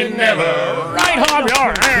 nay, never. Right on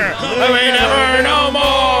your hair, we never no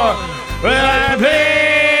more. Will I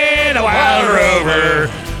play the wild rover,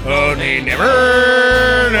 oh, nay,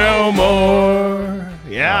 never no more.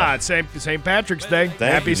 Yeah, It's St. Patrick's Day.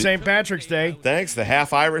 Happy St. Patrick's Day. Thanks. The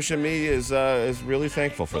half Irish in me is really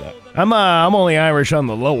thankful for that. I'm only Irish on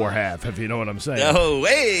the lower half, if you know what I'm saying. Oh,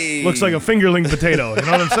 hey! Looks like a fingerling potato. You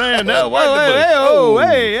know what I'm saying? No,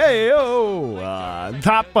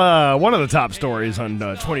 one of the top stories on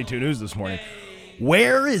 22 News this morning.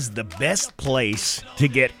 Where is the best place to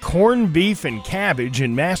get corned beef and cabbage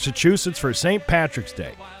in Massachusetts for St. Patrick's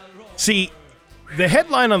Day? See, the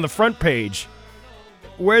headline on the front page,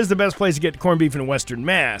 where's the best place to get corned beef in Western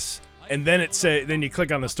Mass? And then then you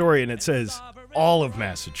click on the story and it says all of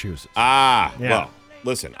Massachusetts. Yeah. Well,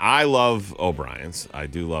 listen, I love O'Brien's. I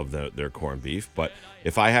do love their corned beef. But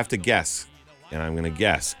if I have to guess, and I'm going to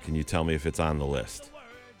guess, can you tell me if it's on the list?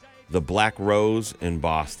 The Black Rose in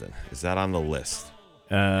Boston. Is that on the list?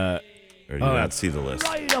 Or do you not see the list?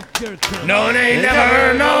 Right up your turn. No, they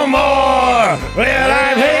never, no more. Well,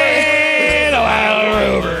 I've had a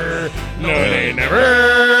wild rover. No, they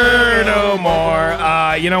never, no more.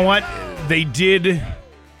 You know what? They did,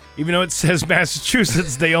 even though it says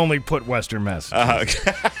Massachusetts, they only put Western Massachusetts.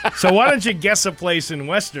 Okay. So why don't you guess a place in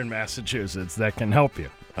Western Massachusetts that can help you?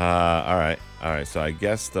 All right. So I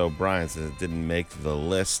guessed O'Brien's it didn't make the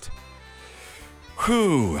list.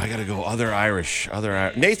 Whew, I got to go other Irish.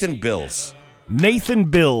 Nathan Bills. Nathan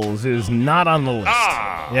Bills is not on the list.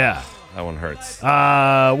 Yeah. That one hurts.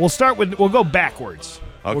 We'll go backwards.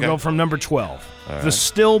 Okay. We'll go from number 12. right. The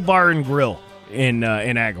Still Bar and Grill in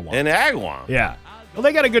Agawam. In Agawam. Yeah. Well,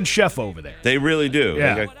 they got a good chef over there. They really do.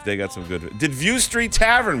 Yeah. They got some good. Did View Street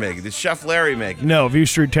Tavern make it? Did Chef Larry make it? No, View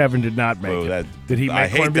Street Tavern did not make Oh, it. Did he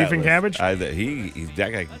make corned beef and cabbage? That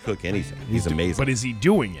guy can cook anything. He's amazing. But is he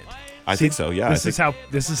doing it? I think so. Yeah. This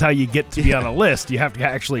is how you get to be on a list. You have to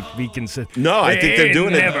actually be consistent. No, I think they're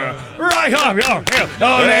doing it. Right on.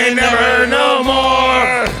 No, they never no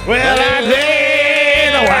more. Well, I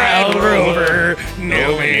played the wild rover.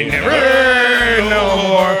 No, they never no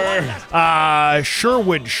more.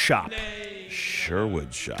 Sherwood Shop.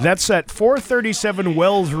 Sherwood Shop. That's at 437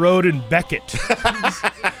 Wells Road in Beckett.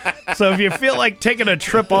 So if you feel like taking a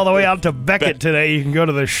trip all the way out to Beckett today, you can go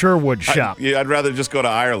to the Sherwood Shop. I'd rather just go to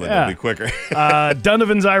Ireland. Yeah. It'd be quicker.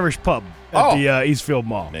 Donovan's Irish Pub at the Eastfield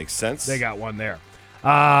Mall. Makes sense. They got one there.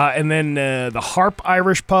 And then the Harp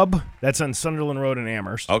Irish Pub. That's on Sunderland Road in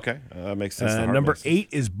Amherst. Okay. Makes sense. Number 8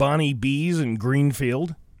 is Bonnie B's in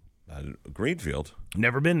Greenfield. Greenfield.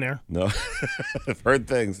 Never been there. No. I've heard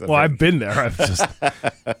things. I've been there. I've just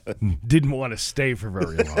didn't want to stay for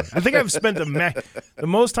very long. I think I've spent the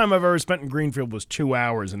most time I've ever spent in Greenfield was 2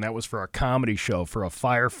 hours, and that was for a comedy show for a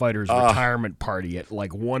firefighter's retirement party at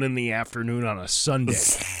like 1 PM on a Sunday,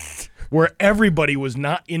 where everybody was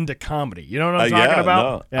not into comedy. You know what I'm talking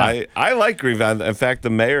about? No. Yeah. I like Greenfield. In fact, the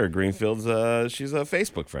mayor of Greenfield's she's a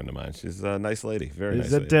Facebook friend of mine. She's a nice lady. Very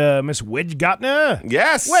nice lady. Is that Miss Wedgegotner?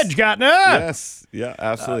 Yes. Wedgegotner? Yes. Yeah,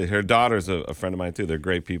 absolutely. Her daughter's a friend of mine, too. They're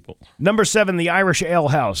great people. Number 7, the Irish Ale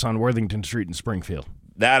House on Worthington Street in Springfield.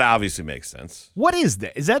 That obviously makes sense. What is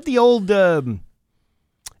that? Is that the old... You're going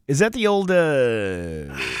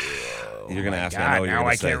to ask me. God, I know what you're now going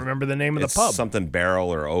I to say. can't remember the name of It's the pub. something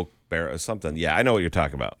Barrel or Oak Barrel or something. Yeah, I know what you're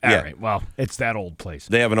talking about. All yeah. right, well, it's that old place.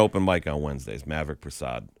 They have an open mic on Wednesdays. Maverick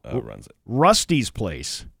Prasad runs it. Rusty's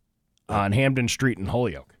Place on Hampden Street in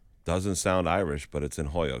Holyoke. Doesn't sound Irish, but it's in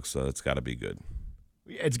Holyoke, so it's got to be good.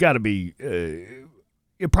 It's got to be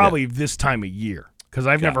probably this time of year, because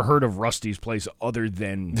I've never heard of Rusty's Place other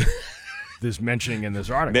than this mentioning in this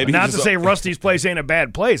article. Maybe not to say Rusty's Place ain't a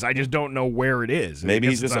bad place. I just don't know where it is. Maybe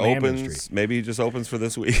he just opens. Maybe he just opens for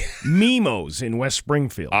this week. Mimo's in West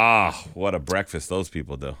Springfield. What a breakfast those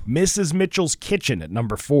people do. Mrs. Mitchell's Kitchen at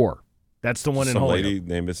number 4. That's the one in Holyoke. Some lady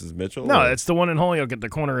named Mrs. Mitchell? No, that's the one in Holyoke at the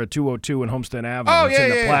corner of 202 and Homestead Avenue. Oh, it's yeah, in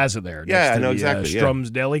the yeah, plaza there. Yeah, Next I know to exactly.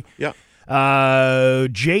 Strum's Deli. Yeah.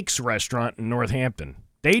 Jake's Restaurant in Northampton.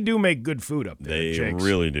 They do make good food up there. They Jake's.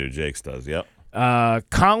 really do. Jake's does. Yep.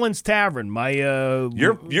 Collins Tavern,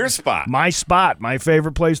 your spot. My spot, my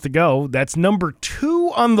favorite place to go. That's number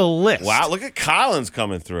 2 on the list. Wow, look at Collins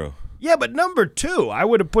coming through. Yeah, but number 2, I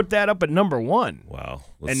would have put that up at number 1. Wow.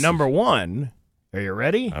 And number 1, are you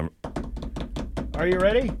ready? Are you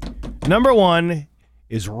ready? Number 1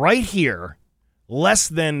 is right here, less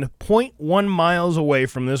than 0.1 miles away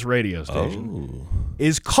from this radio station.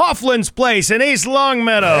 Is Coughlin's Place in East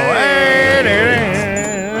Longmeadow.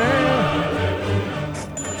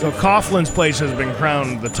 So Coughlin's Place has been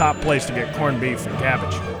crowned the top place to get corned beef and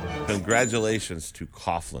cabbage. Congratulations to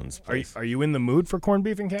Coughlin's Place. Are you in the mood for corned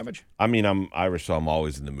beef and cabbage? I mean, I'm Irish, so I'm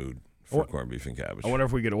always in the mood for corned beef and cabbage. I wonder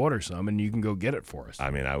if we could order some and you can go get it for us. I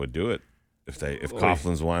mean, I would do it. If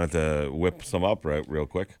Coughlin's wanted to whip some up real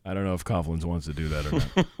quick. I don't know if Coughlin's wants to do that or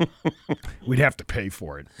not. We'd have to pay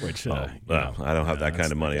for it, which I don't have that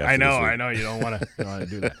kind of money. I know you don't want to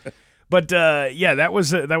do that. But that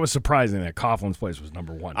was surprising that Coughlin's place was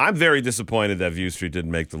number one. I'm very disappointed that View Street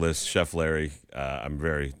didn't make the list. Chef Larry,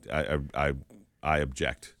 I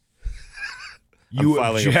object. I'm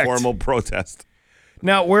filing a formal protest.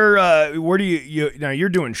 Now, where do you now? You're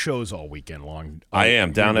doing shows all weekend long. I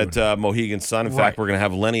am down at Mohegan Sun. In fact, we're going to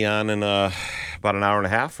have Lenny on in about an hour and a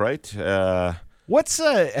half, right?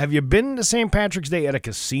 Have you been to St. Patrick's Day at a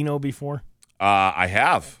casino before? I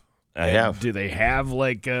have. Do they have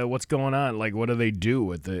what's going on? Like, what do they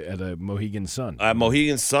do at a Mohegan Sun?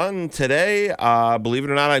 Mohegan Sun today, believe it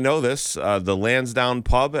or not, I know this. The Lansdowne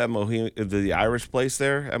Pub at the Irish place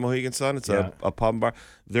there at Mohegan Sun. It's a pub bar.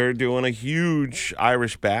 They're doing a huge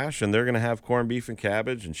Irish bash, and they're going to have corned beef and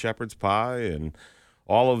cabbage and shepherd's pie and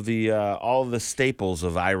all of the staples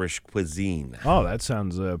of Irish cuisine. Oh, that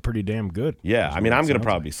sounds pretty damn good. Yeah, I'm going to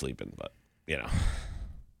probably be sleeping, but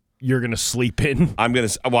You're going to sleep in? I'm going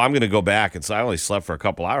to go back. And so I only slept for a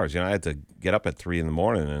couple hours. I had to get up at 3 a.m.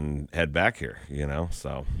 and head back here,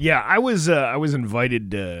 so. Yeah, I was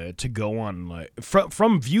invited to go on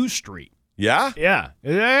from View Street. Yeah? Yeah.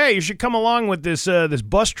 Hey, you should come along with this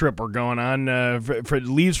bus trip we're going on. It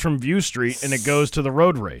leaves from View Street and it goes to the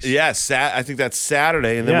road race. Yeah, I think that's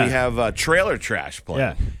Saturday. And then we have Trailer Trash playing.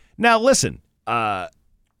 Yeah. Now, listen,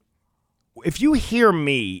 if you hear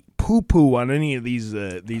me poo-poo on any of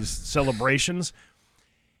these celebrations,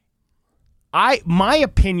 my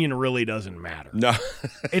opinion really doesn't matter. No.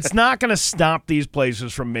 It's not going to stop these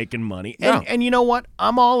places from making money. No. And you know what?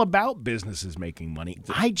 I'm all about businesses making money.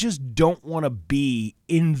 I just don't want to be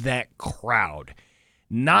in that crowd.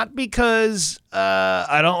 Not because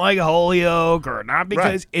I don't like Holyoke or not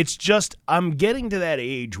because it's just I'm getting to that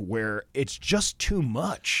age where it's just too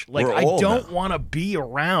much. Like, I don't want to be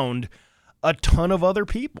around a ton of other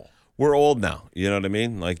people. We're old now. You know what I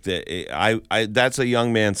mean? Like that's a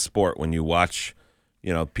young man's sport when you watch,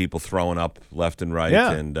 people throwing up left and right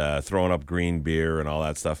and throwing up green beer and all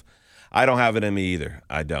that stuff. I don't have it in me either.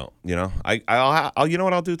 I don't. I'll you know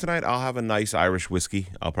what I'll do tonight? I'll have a nice Irish whiskey.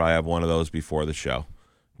 I'll probably have one of those before the show,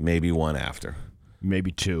 maybe one after,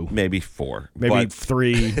 maybe 2, maybe 4, maybe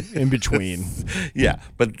 3 in between. Yeah,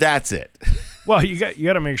 but that's it. Well, you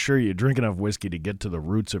got to make sure you drink enough whiskey to get to the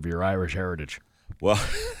roots of your Irish heritage. Well.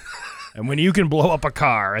 And when you can blow up a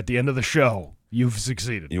car at the end of the show, you've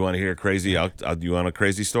succeeded. You want to hear a crazy? You want a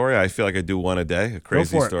crazy story? I feel like I do one a day. A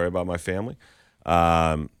crazy story about my family.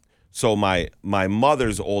 So my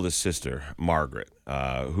mother's oldest sister, Margaret,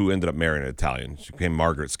 who ended up marrying an Italian, she became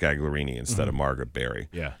Margaret Scaglarini instead of Margaret Berry.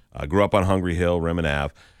 Yeah. Grew up on Hungry Hill, Rimmon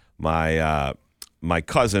Ave. My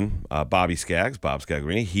cousin, Bob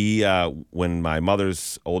Scaglarini, he when my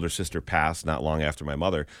mother's older sister passed, not long after my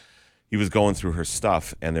mother, he was going through her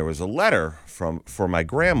stuff, and there was a letter for my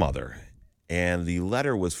grandmother, and the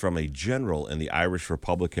letter was from a general in the Irish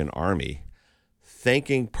Republican Army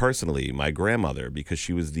thanking personally my grandmother because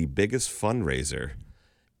she was the biggest fundraiser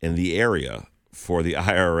in the area for the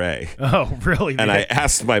IRA. Oh, really? And I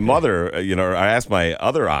asked my mother, I asked my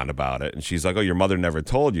other aunt about it, and she's like, "Oh, your mother never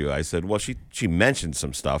told you?" I said, "Well, she mentioned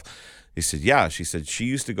some stuff." He said, "Yeah." She said she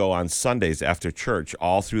used to go on Sundays after church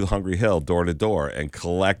all through Hungry Hill, door to door, and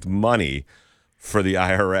collect money for the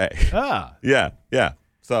IRA. Ah. Yeah.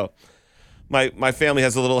 So my family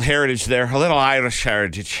has a little heritage there, a little Irish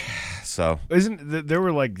heritage. So they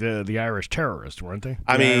were like the Irish terrorists, weren't they?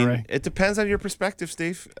 I mean, it depends on your perspective,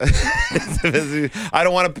 Steve. I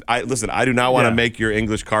don't want to. Listen, I do not want to make your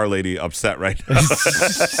English car lady upset right now.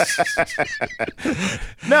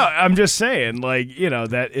 No, I'm just saying,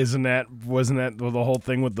 wasn't that the whole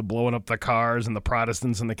thing with the blowing up the cars and the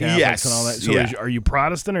Protestants and the Catholics and all that? So are you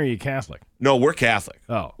Protestant or are you Catholic? No, we're Catholic.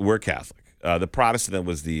 Oh, we're Catholic. The Protestant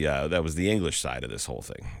was the English side of this whole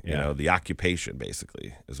thing. The occupation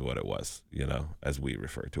basically is what it was. As we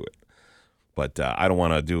refer to it. But I don't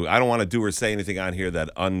want to do or say anything on here that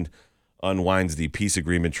unwinds the peace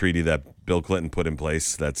agreement treaty that Bill Clinton put in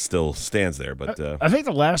place that still stands there. But I think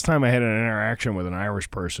the last time I had an interaction with an Irish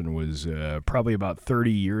person was probably about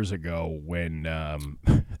 30 years ago when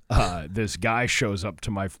this guy shows up to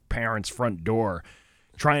my parents' front door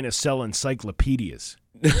trying to sell encyclopedias.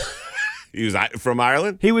 He was from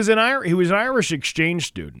Ireland? He was an Irish exchange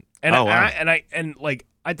student. And wow.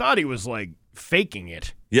 I thought he was faking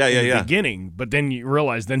it. Yeah. The beginning, but then you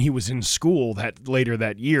realize then he was in school later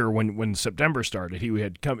that year when September started. He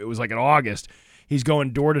had come. It was in August. He's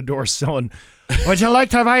going door to door selling. Would you like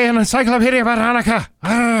to buy an Encyclopedia Britannica?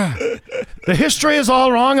 The history is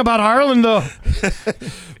all wrong about Ireland, though.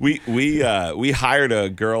 We hired a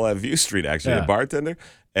girl at View Street, actually, a bartender,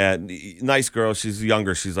 and nice girl. She's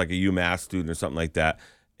younger. She's like a UMass student or something like that.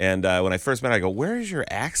 And when I first met her, I go, "Where is your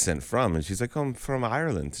accent from?" And she's like, "I'm from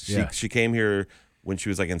Ireland." She came here when she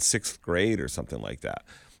was like in 6th grade or something like that.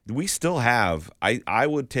 We still have. I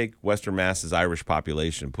would take Western Mass's Irish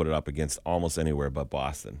population, put it up against almost anywhere but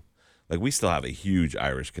Boston. Like, we still have a huge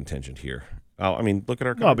Irish contingent here. Oh, I mean, look at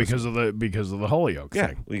our country. because of the Holyoke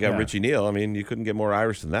thing. We got Richie Neal. I mean, you couldn't get more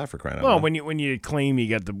Irish than that for crying out loud. loud. Well, when you claim you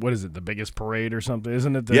got the biggest parade or something,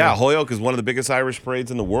 isn't it? Holyoke is one of the biggest Irish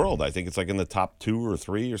parades in the world. I think it's like in the top 2 or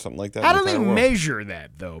 3 or something like that. How do they measure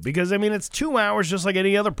that, though? Because, I mean, it's 2 hours just like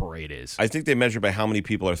any other parade is. I think they measure by how many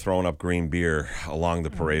people are throwing up green beer along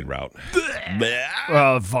the parade route.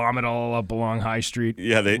 Well, vomit all up along High Street.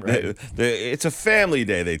 Yeah, it's a family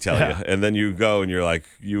day, they tell you. And then you go and you're like,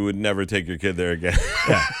 you would never take your kid there again.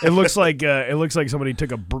 Yeah, it looks like somebody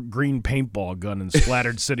took a green paintball gun and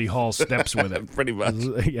splattered City Hall steps with it. Pretty much.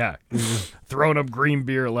 Yeah, throwing up green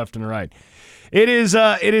beer left and right. It is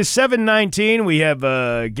 7:19. We have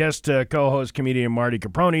guest co-host comedian Marty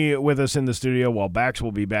Caproni with us in the studio, while Bax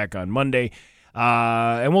will be back on Monday.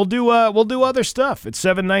 And we'll do other stuff. It's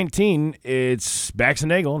 7:19. It's Bax and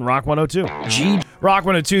Nagle and Rock 102. Rock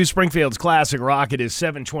 102, Springfield's classic rock. It is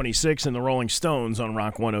 7:26 in the Rolling Stones on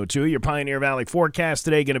Rock 102. Your Pioneer Valley forecast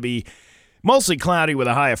today going to be mostly cloudy with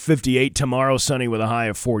a high of 58. Tomorrow, sunny with a high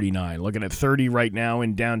of 49. Looking at 30 right now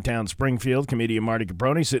in downtown Springfield. Comedian Marty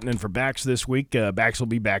Caproni sitting in for Bax this week. Bax will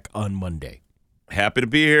be back on Monday. Happy to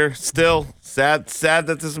be here. Still sad that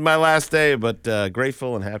this is my last day, but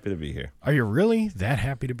grateful and happy to be here. Are you really that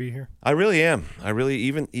happy to be here? I really am. I really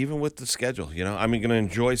even with the schedule, you know. I'm going to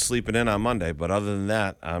enjoy sleeping in on Monday, but other than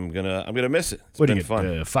that, I'm gonna miss it. It's been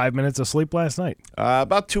fun. 5 minutes of sleep last night?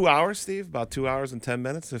 About 2 hours, Steve. About 2 hours and 10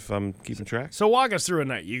 minutes, if I'm keeping track. So walk us through a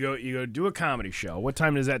night. You go do a comedy show. What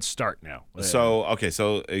time does that start now?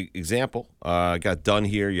 So example. Got done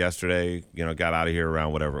here yesterday. You know, got out of here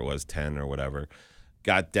around whatever it was, 10 or whatever.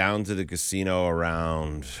 Got down to the casino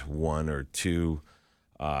around 1 or 2.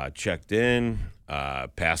 Checked in.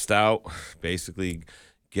 Passed out. Basically,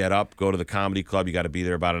 get up, go to the comedy club. You got to be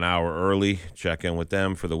there about an hour early. Check in with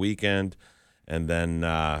them for the weekend, and then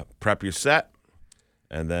prep your set,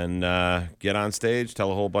 and then get on stage,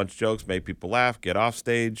 tell a whole bunch of jokes, make people laugh, get off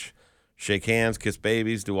stage, shake hands, kiss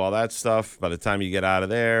babies, do all that stuff. By the time you get out of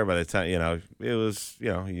there, by the time, it was,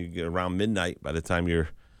 you get around midnight by the time you're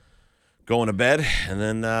going to bed, and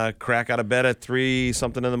then crack out of bed at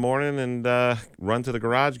 3-something in the morning and run to the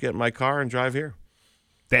garage, get in my car, and drive here.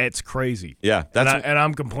 That's crazy. Yeah. And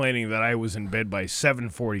I'm complaining that I was in bed by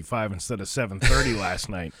 7:45 instead of 7:30 last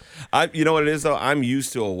night. You know what it is, though? I'm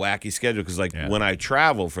used to a wacky schedule because, when I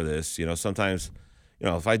travel for this, sometimes,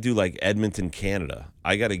 if I do, like, Edmonton, Canada,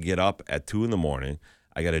 I got to get up at 2 in the morning.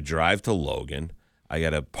 I got to drive to Logan. I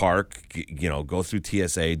got to park, go through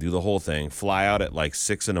TSA, do the whole thing, fly out at, like,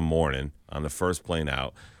 6 in the morning on the first plane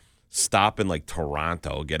out, stop in, like,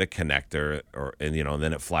 Toronto, get a connector, and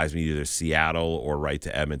then it flies me either Seattle or right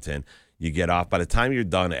to Edmonton. You get off. By the time you're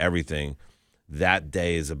done everything, that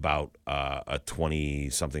day is about a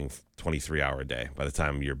 23-hour day by the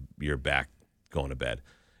time you're back going to bed.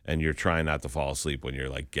 And you're trying not to fall asleep when you're,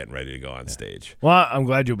 like, getting ready to go on stage. Well, I'm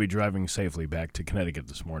glad you'll be driving safely back to Connecticut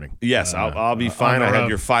this morning. Yes, I'll be fine. I had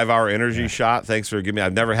your 5-hour energy shot. Thanks for giving me.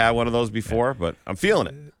 I've never had one of those before, but I'm feeling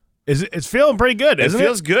it. It's feeling pretty good, isn't it? It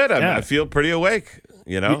feels good. I feel pretty awake.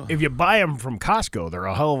 If you buy them from Costco, they're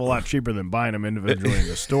a hell of a lot cheaper than buying them individually in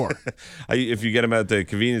the store. If you get them at the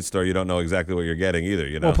convenience store, you don't know exactly what you're getting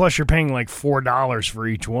either. Well, plus you're paying like $4 for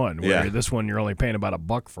each one. Where this one you're only paying about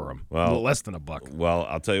 $1 for them. Well, a little less than $1. Well,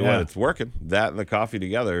 I'll tell you what, it's working. That and the coffee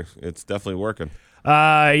together, it's definitely working.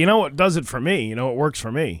 You know what does it for me? You know what works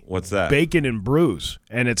for me? What's that? Bacon and Brews.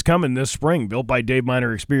 And it's coming this spring. Built by Dave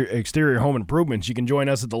Miner Exterior Home Improvements. You can join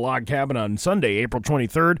us at the Log Cabin on Sunday, April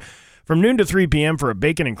 23rd. From noon to 3 p.m. for a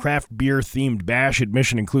bacon and craft beer-themed bash.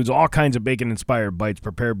 Admission includes all kinds of bacon-inspired bites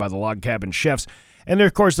prepared by the Log Cabin chefs. And there,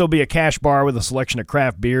 of course, there'll be a cash bar with a selection of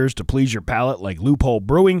craft beers to please your palate, like Loophole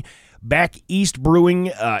Brewing, Back East Brewing,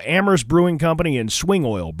 Amherst Brewing Company, and Swing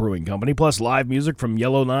Oil Brewing Company, plus live music from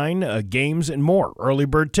Yellow Line, games, and more. Early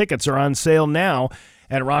bird tickets are on sale now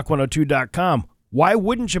at rock102.com. Why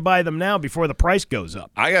wouldn't you buy them now before the price goes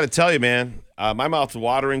up? I got to tell you, man, my mouth's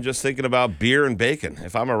watering just thinking about beer and bacon.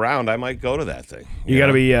 If I'm around, I might go to that thing. You got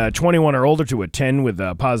to be 21 or older to attend with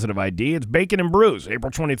a positive ID. It's Bacon and Brews,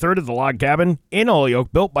 April 23rd at the Log Cabin in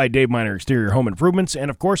Holyoke, built by Dave Miner Exterior Home Improvements,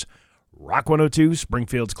 and, of course, Rock 102,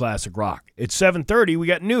 Springfield's Classic Rock. It's 7:30. We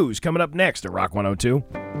got news coming up next at Rock 102.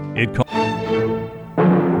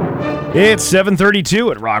 It's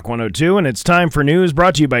 7:32 at Rock 102, and it's time for news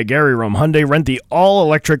brought to you by Gary Rome Hyundai. Rent the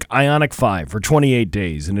all-electric Ioniq 5 for 28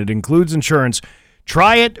 days, and it includes insurance.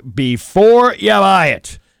 Try it before you buy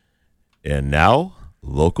it. And now,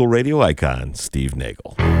 local radio icon, Steve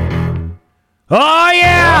Nagle. Oh,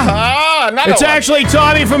 yeah! It's actually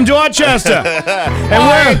Tommy from Dorchester. And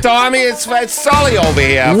Hey, Tommy, it's Sully over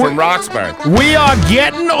here from Roxburgh. we are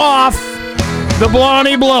getting off the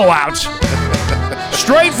Blarney Blowout.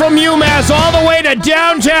 Straight from UMass all the way to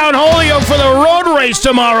downtown Holyoke for the road race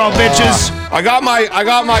tomorrow, bitches. I got my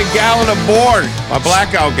gallon of board, my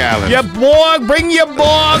blackout gallon. Bring your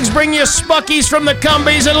bogs, bring your spuckies from the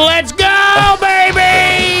Cumbies, and let's go,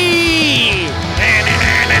 baby!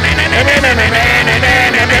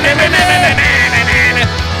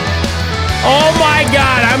 Oh my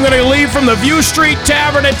God, I'm going to leave from the View Street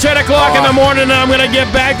Tavern at 10 o'clock in the morning, and I'm going to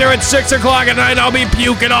get back there at 6 o'clock at night. I'll be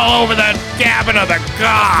puking all over the cabin of the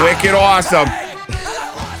car. Wicked awesome.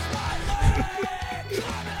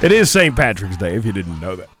 It is St. Patrick's Day, if you didn't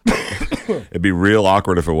know that. It'd be real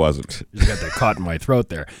awkward if it wasn't. Just got that caught in my throat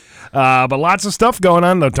there. But lots of stuff going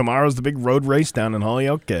on, though. Tomorrow's the big road race down in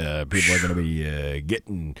Holyoke. People are going to be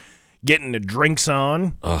getting the drinks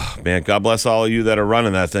on. Oh, man, God bless all of you that are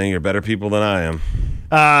running that thing. You're better people than I am.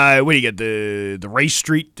 What do you get, the Race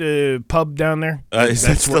Street pub down there? Is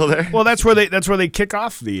that still there? Well, that's where they kick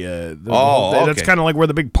off the okay. That's kind of like where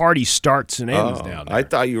the big party starts and ends down there. I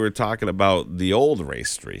thought you were talking about the old Race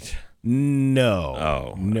Street. No.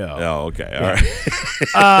 Oh. No. Oh, okay. All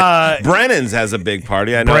right. Brennan's has a big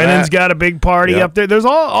party. I know Brennan's that. got a big party up there. There's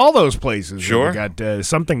all those places. Sure. Got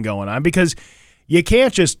something going on because you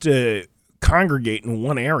can't just congregate in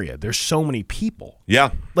one area. There's so many people. Yeah.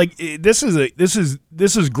 Like this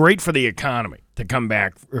is great for the economy to come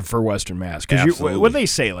back for Western Mass. Because what they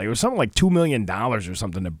say, like it was something like $2 million or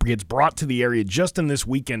something that gets brought to the area just in this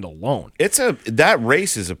weekend alone. That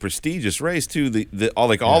race is a prestigious race too. All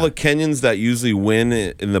the Kenyans that usually win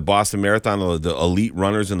in the Boston Marathon, the elite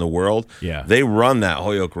runners in the world, they run that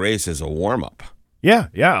Holyoke race as a warm up. Yeah,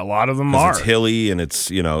 a lot of them are. It's hilly and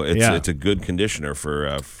it's a good conditioner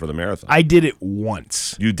for the marathon. I did it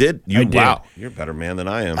once. You did? I did. Wow, you're a better man than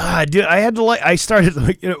I am. I did. I had to I started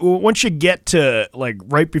once you get to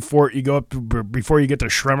right before you go up before you get to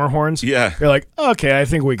Schremerhorns. Yeah, you're like, okay, I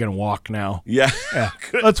think we can walk now. Yeah,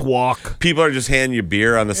 let's walk. People are just handing you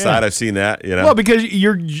beer on the side. I've seen that. Well, because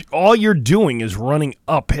all you're doing is running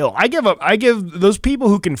uphill. I give those people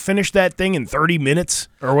who can finish that thing in 30 minutes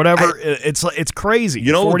or whatever. It's crazy.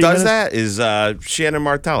 You know who does that is Shannon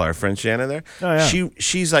Martell, our friend Shannon there. Oh, yeah.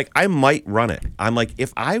 She's like, I might run it. I'm like,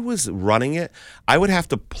 if I was running it, I would have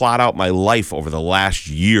to plot out my life over the last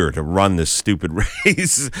year to run this stupid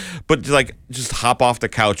race. But like, just hop off the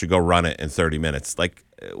couch and go run it in 30 minutes. Like,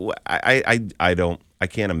 I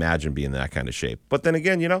can't imagine being in that kind of shape. But then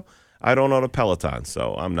again, I don't own a Peloton,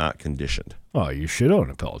 so I'm not conditioned. Oh, you should own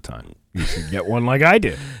a Peloton. You should get one like I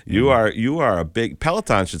did. You are a big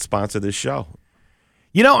Peloton should sponsor this show.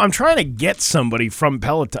 I'm trying to get somebody from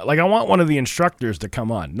Peloton. Like, I want one of the instructors to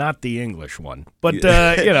come on, not the English one. But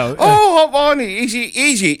hop on,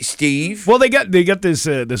 easy, Steve. Well, they got this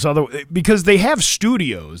other because they have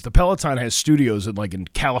studios. The Peloton has studios in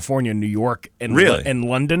California, New York, and and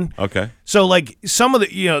London. Okay. So like some of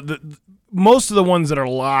the most of the ones that are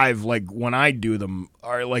live, like when I do them,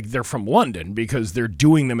 are like they're from London because they're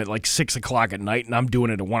doing them at 6 o'clock at night, and I'm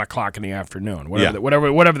doing it at 1 o'clock in the afternoon.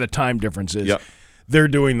 Whatever the time difference is. Yep. They're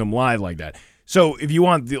doing them live like that. So if you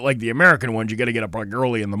want the American ones, you got to get up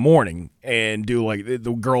early in the morning and do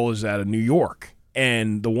the girl is out of New York.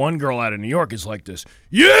 And the one girl out of New York is like this,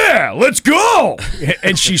 yeah, let's go.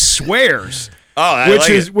 And she swears. Oh,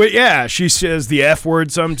 She says the F word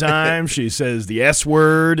sometimes. She says the S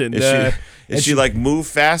word. And is she like, move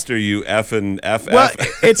faster, you F and F? Well,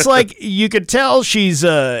 it's like you could tell she's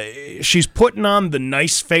putting on the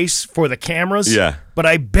nice face for the cameras. Yeah. But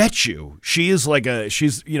I bet you she is because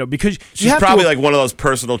she's probably like one of those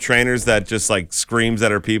personal trainers that just like screams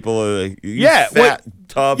at her people. Fat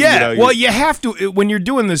tub. Yeah. Well, you have to when you're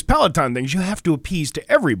doing this Peloton things, you have to appease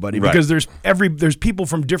to everybody because there's people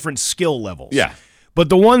from different skill levels. Yeah. But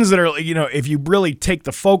the ones that are, if you really take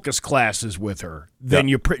the focus classes with her, then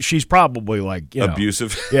she's probably like,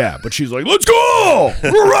 abusive. Yeah, but she's like, let's go!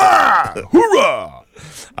 Hoorah! Hoorah!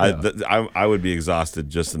 I would be exhausted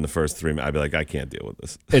just in the first 3 minutes. I'd be like, I can't deal with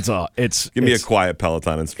this. Give me a quiet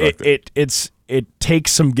Peloton instructor. It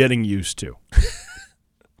takes some getting used to.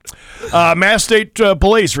 Mass State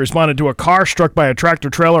Police responded to a car struck by a tractor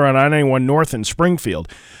trailer on I-91 North in Springfield.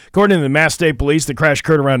 According to the Mass State Police, the crash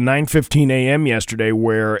occurred around 9:15 a.m. yesterday,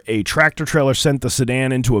 where a tractor trailer sent the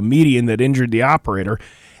sedan into a median that injured the operator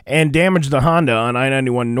and damaged the Honda on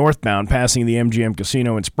I-91 northbound, passing the MGM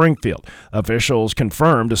Casino in Springfield. Officials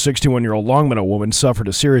confirmed a 61-year-old Longmeadow woman suffered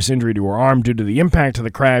a serious injury to her arm due to the impact of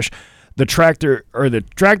the crash. The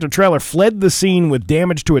tractor trailer fled the scene with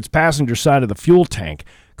damage to its passenger side of the fuel tank,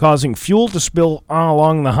 causing fuel to spill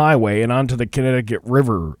along the highway and onto the Connecticut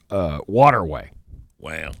River waterway.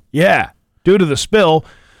 Wow. Yeah. Due to the spill,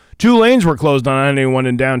 2 lanes were closed on I-91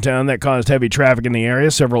 in downtown. That caused heavy traffic in the area.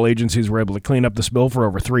 Several agencies were able to clean up the spill for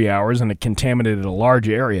over 3 hours, and it contaminated a large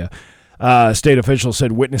area. State officials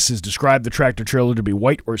said witnesses described the tractor trailer to be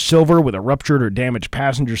white or silver with a ruptured or damaged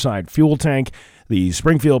passenger side fuel tank. The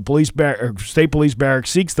Springfield State Police Barracks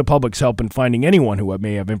seeks the public's help in finding anyone who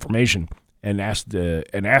may have information and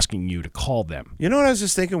asking you to call them. You know what I was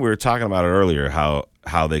just thinking? We were talking about it earlier,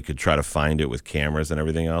 how they could try to find it with cameras and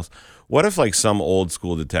everything else. What if like some old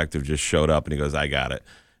school detective just showed up and he goes, I got it.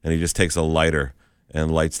 And he just takes a lighter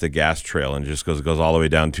and lights the gas trail and just goes all the way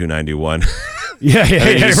down 291. Yeah, and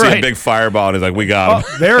you just right. see a big fireball and he's like, we got him.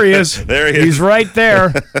 Oh, there he is. There he is. He's right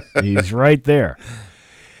there. He's right there.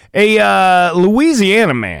 A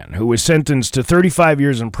Louisiana man who was sentenced to 35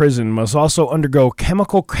 years in prison must also undergo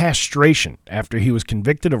chemical castration after he was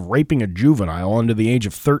convicted of raping a juvenile under the age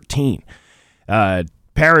of 13. I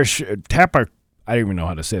don't even know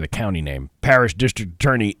how to say the county name. Parish District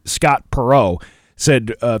Attorney Scott Perot said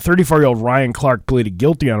 34-year-old Ryan Clark pleaded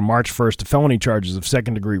guilty on March 1st to felony charges of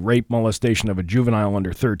second-degree rape, molestation of a juvenile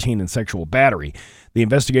under 13, and sexual battery. The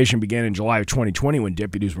investigation began in July of 2020 when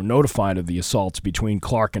deputies were notified of the assaults between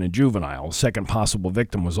Clark and a juvenile. A second possible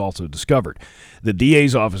victim was also discovered. The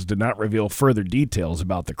DA's office did not reveal further details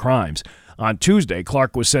about the crimes. On Tuesday,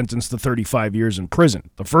 Clark was sentenced to 35 years in prison.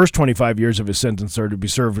 The first 25 years of his sentence are to be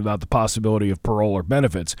served without the possibility of parole or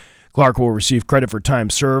benefits. Clark will receive credit for time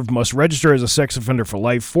served, must register as a sex offender for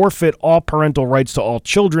life, forfeit all parental rights to all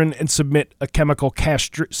children, and submit to chemical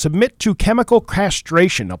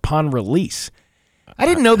castration upon release. I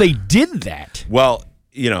didn't know they did that. Well,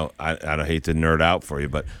 I don't hate to nerd out for you,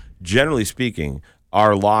 but generally speaking,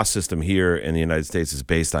 our law system here in the United States is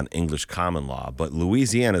based on English common law, but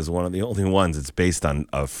Louisiana is one of the only ones that's based on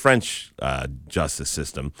a French justice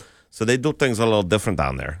system. So they do things a little different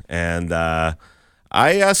down there. And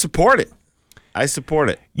I support it. I support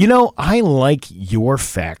it. I like your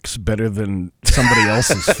facts better than somebody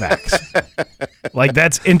else's facts. Like,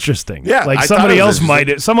 that's interesting. Yeah, like somebody else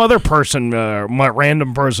some other person,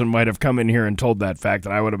 random person might have come in here and told that fact,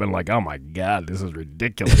 and I would have been like, oh my God, this is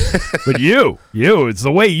ridiculous. But it's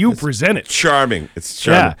the way you present it. Charming. It's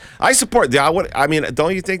charming. Yeah. I support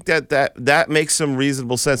don't you think that makes some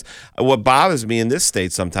reasonable sense? What bothers me in this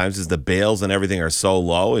state sometimes is the bails and everything are so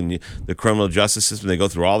low, and the criminal justice system, they go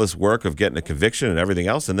through all this work of getting a conviction and everything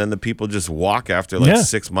else, and then the people just walk after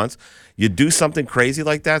 6 months. You do something crazy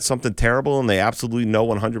like that, something terrible, and they absolutely know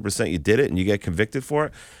 100% you did it, and you get convicted for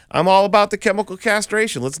it. I'm all about the chemical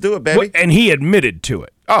castration. Let's do it, baby. And he admitted to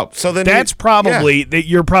it. Oh, so then that's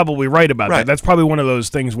you're probably right about that. That's probably one of those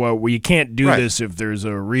things where you can't do this if there's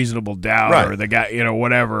a reasonable doubt or the guy,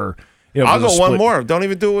 whatever. I'll go one more. Don't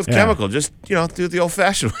even do it with chemical. Just do it the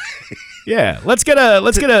old-fashioned way. Yeah, let's get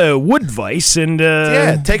a wood vice and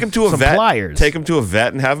take him to a vet. Pliers. Take him to a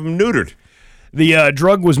vet and have him neutered. The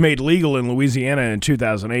drug was made legal in Louisiana in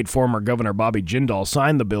 2008. Former Governor Bobby Jindal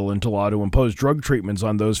signed the bill into law to impose drug treatments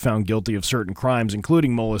on those found guilty of certain crimes,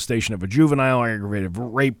 including molestation of a juvenile, aggravated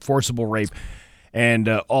rape, forcible rape, and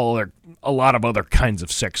a lot of other kinds of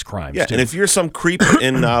sex crimes. Yeah, too. and if you're some creep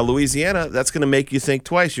in Louisiana, that's going to make you think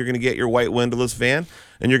twice. You're going to get your white windowless van,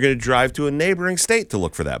 and you're going to drive to a neighboring state to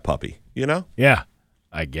look for that puppy, Yeah.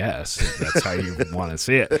 I guess that's how you want to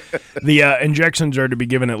see it. The injections are to be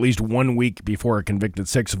given at least 1 week before a convicted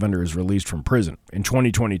sex offender is released from prison. In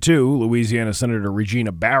 2022, Louisiana Senator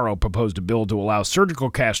Regina Barrow proposed a bill to allow surgical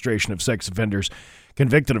castration of sex offenders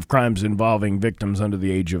convicted of crimes involving victims under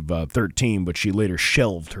the age of 13, but she later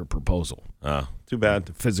shelved her proposal. Oh, too bad.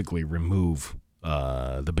 To physically remove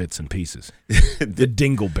the bits and pieces. The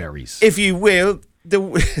dingleberries. If you will.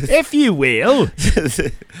 If you will.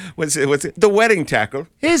 What's it? The wedding tackle.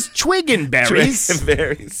 His twiggenberries.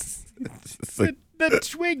 The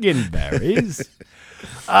twiggenberries.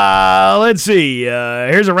 Let's see.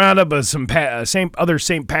 Here's a roundup of some other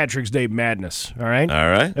St. Patrick's Day madness. All right?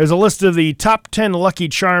 All right. There's a list of the top 10 lucky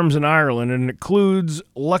charms in Ireland, and it includes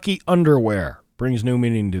lucky underwear. Brings new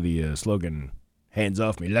meaning to the slogan, hands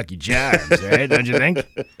off me lucky charms, right? Don't you think?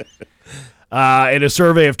 In a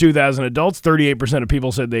survey of 2,000 adults, 38% of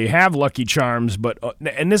people said they have Lucky Charms, but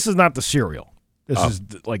and this is not the cereal. This is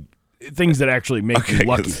like things that actually make you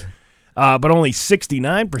lucky. But only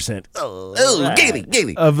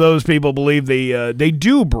 69% of those people believe they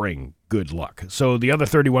do bring good luck. So the other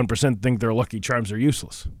 31% think their Lucky Charms are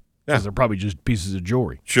useless because they're probably just pieces of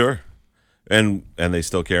jewelry. Sure, and they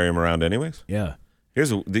still carry them around anyways. Yeah.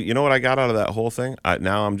 You know what I got out of that whole thing?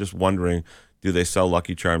 Now I'm just wondering, do they sell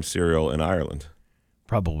Lucky Charms cereal in Ireland?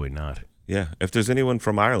 Probably not. Yeah, if there's anyone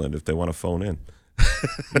from Ireland, if they want to phone in.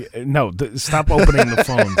 No, stop opening the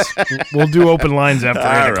phones. We'll do open lines after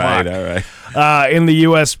 8 o'clock. All right. In the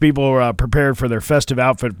U.S., people are prepared for their festive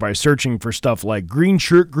outfit by searching for stuff like green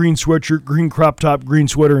shirt, green sweatshirt, green crop top, green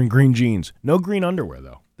sweater, and green jeans. No green underwear,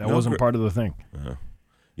 though. That wasn't part of the thing.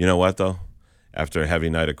 You know what, though? After a heavy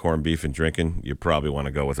night of corned beef and drinking, you probably want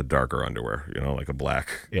to go with a darker underwear, like a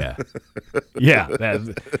black. Yeah. Yeah.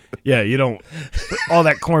 You don't. All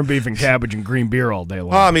that corned beef and cabbage and green beer all day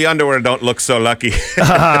long. Oh, me underwear don't look so lucky.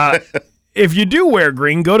 If you do wear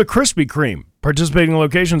green, go to Krispy Kreme. Participating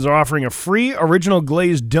locations are offering a free original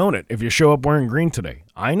glazed donut if you show up wearing green today.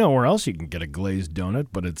 I know where else you can get a glazed donut,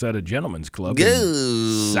 but it's at a gentleman's club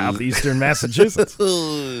in southeastern Massachusetts.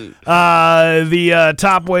 The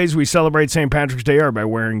top ways we celebrate St. Patrick's Day are by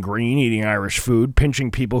wearing green, eating Irish food,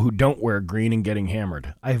 pinching people who don't wear green, and getting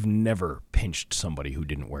hammered. I've never pinched somebody who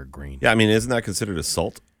didn't wear green. Yeah, I mean, isn't that considered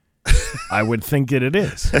assault? I would think that it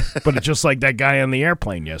is. But it's just like that guy on the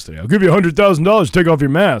airplane yesterday. I'll give you $100,000 to take off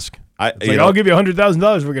your mask. I'll give you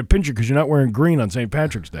 $100,000 if we can pinch you because you're not wearing green on St.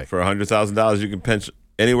 Patrick's Day. For $100,000, you can pinch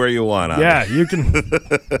anywhere you want. Yeah, you can.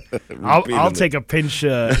 I'll take a pinch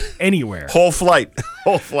anywhere. Whole flight.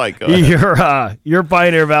 Go ahead. Your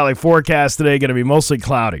Pioneer Valley forecast today going to be mostly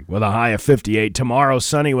cloudy with a high of 58. Tomorrow,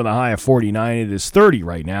 sunny with a high of 49. It is 30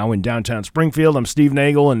 right now in downtown Springfield. I'm Steve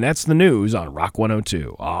Nagle, and that's the news on Rock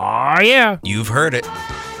 102. Oh, yeah. You've heard it.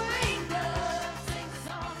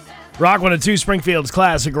 Rock 102, Springfield's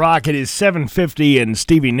classic rock. It is 7:50 and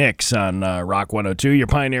Stevie Nicks on Rock 102. Your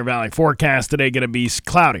Pioneer Valley forecast today going to be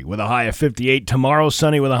cloudy with a high of 58. Tomorrow,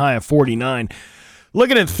 sunny with a high of 49.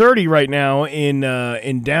 Looking at 30 right now in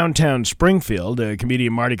downtown Springfield.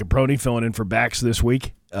 Comedian Marty Caproni filling in for Bax this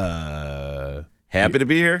week. Happy to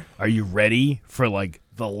be here. Are you ready for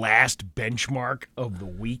the last benchmark of the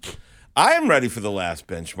week? I am ready for the last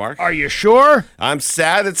benchmark. Are you sure? I'm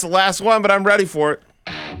sad it's the last one, but I'm ready for it.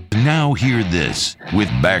 Now hear this with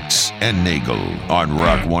Bax and Nagle on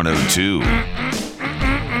Rock 102.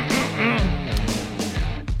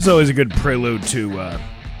 It's always a good prelude to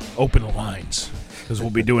open lines because we'll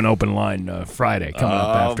be doing open line Friday coming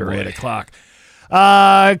up after 8 o'clock.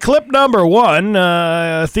 Clip number 1,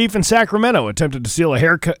 a thief in Sacramento attempted to steal a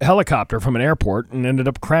helicopter from an airport and ended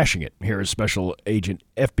up crashing it. Here is Special Agent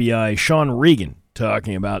FBI Sean Regan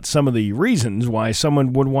talking about some of the reasons why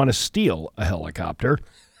someone would want to steal a helicopter.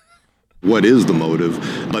 What is the motive?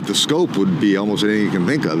 But the scope would be almost anything you can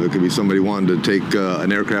think of. It could be somebody wanting to take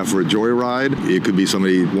an aircraft for a joyride. It could be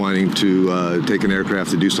somebody wanting to take an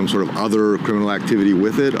aircraft to do some sort of other criminal activity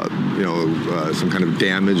with it, some kind of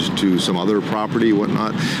damage to some other property,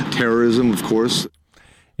 whatnot. Terrorism, of course.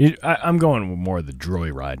 I'm going with more of the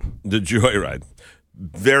joyride. The joyride.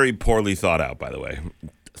 Very poorly thought out, by the way.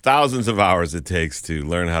 Thousands of hours it takes to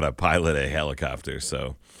learn how to pilot a helicopter,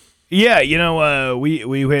 so... Yeah, we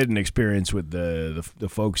had an experience with the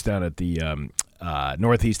folks down at the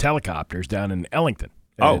Northeast Helicopters down in Ellington.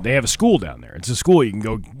 They have a school down there. It's a school you can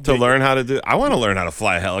go to learn how to do. I want to learn how to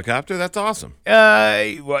fly a helicopter. That's awesome.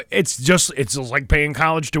 It's like paying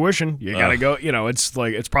college tuition. You got to go.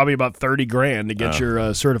 It's probably about $30,000 to get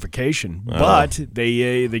your certification. But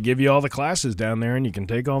they give you all the classes down there, and you can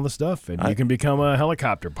take all the stuff, and you can become a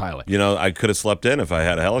helicopter pilot. I could have slept in if I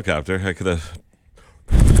had a helicopter. I could have.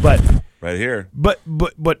 But right here. But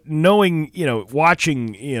knowing,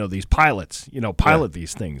 watching, these pilots, pilot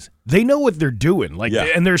these things, they know what they're doing.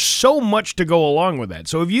 And there's so much to go along with that.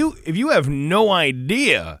 So if you have no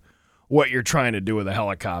idea what you're trying to do with a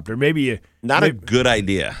helicopter, maybe not a good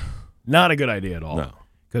idea. Not a good idea at all. No,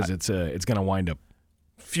 because it's going to wind up.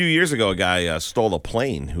 A few years ago, a guy stole a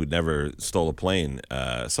plane who'd never stole a plane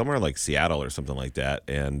somewhere like Seattle or something like that,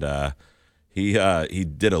 and. He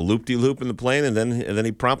did a loop-de-loop in the plane, and then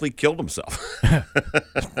he promptly killed himself.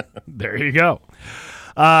 There you go.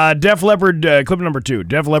 Def Leppard, clip number 2.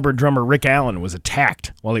 Def Leppard drummer Rick Allen was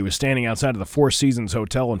attacked while he was standing outside of the Four Seasons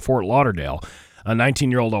Hotel in Fort Lauderdale. A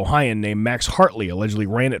 19-year-old Ohioan named Max Hartley allegedly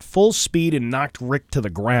ran at full speed and knocked Rick to the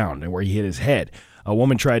ground, where he hit his head. A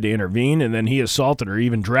woman tried to intervene, and then he assaulted her,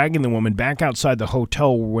 even dragging the woman back outside the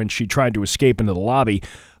hotel when she tried to escape into the lobby.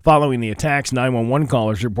 Following the attacks, 911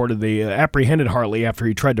 callers reported they apprehended Hartley after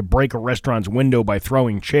he tried to break a restaurant's window by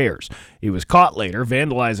throwing chairs. He was caught later,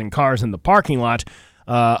 vandalizing cars in the parking lot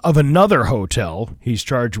of another hotel. He's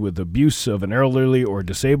charged with abuse of an elderly or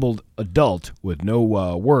disabled adult with no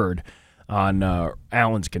word on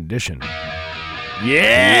Allen's condition.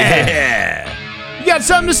 Yeah! You got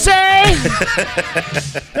something to say?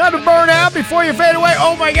 Not to burn out before you fade away?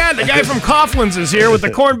 Oh, my God, the guy from Coughlin's is here with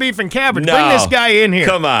the corned beef and cabbage. No. Bring this guy in here.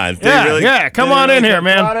 Come on. Come on in here,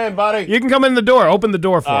 man. Come on in, buddy. You can come in the door. Open the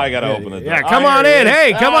door for him. I got to open the door. Yeah, come on in.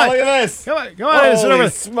 Hey, come on. Look at this. Come on in. Sit over Holy there.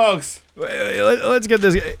 smokes. Let's get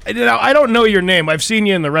this. I don't know your name. I've seen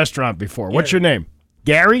you in the restaurant before. What's your name?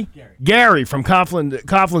 Gary? Gary from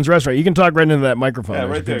Coughlin's restaurant. You can talk right into that microphone. Yeah, so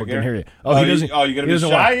right there, people Gary. can hear you. Oh, you're going to be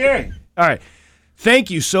shy here? All right.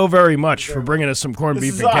 Thank you so very much for bringing us some corned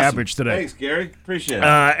beef and awesome. cabbage today. Thanks, Gary. Appreciate it.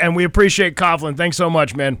 And we appreciate Coughlin. Thanks so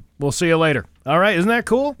much, man. We'll see you later. All right, isn't that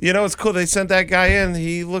cool? You know, it's cool. They sent that guy in.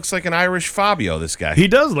 He looks like an Irish Fabio, this guy. He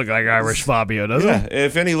does look like Irish Fabio, doesn't he?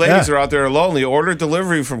 If any ladies are out there lonely, order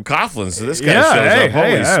delivery from Coughlin. So this guy shows up.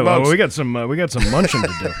 Holy smokes. Well, we got some munching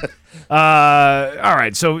to do. All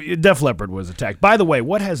right, so Def Leppard was attacked. By the way,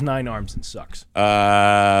 what has 9 arms and sucks?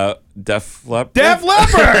 Def Leppard. Def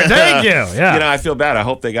Leppard. Thank you. Yeah. You know, I feel bad. I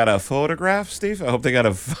hope they got a photograph, Steve. I hope they got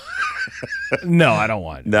a. No, I don't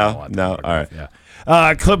want. No. I don't want All right. Yeah.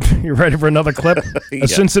 Clip. You ready for another clip? Yeah. A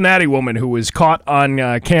Cincinnati woman who was caught on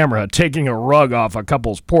camera taking a rug off a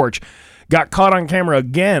couple's porch got caught on camera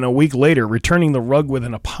again a week later, returning the rug with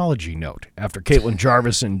an apology note after Caitlin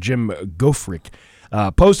Jarvis and Jim Gofrick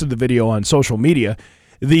posted the video on social media.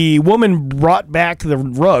 The woman brought back the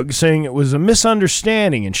rug, saying it was a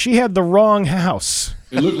misunderstanding and she had the wrong house.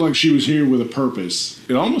 It looked like she was here with a purpose.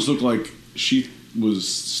 It almost looked like she was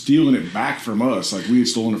stealing it back from us, like we had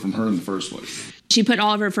stolen it from her in the first place. She put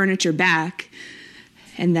all of her furniture back,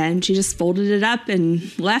 and then she just folded it up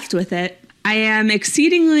and left with it. I am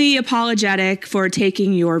exceedingly apologetic for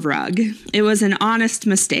taking your rug. It was an honest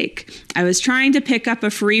mistake. I was trying to pick up a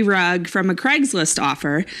free rug from a Craigslist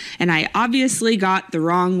offer, and I obviously got the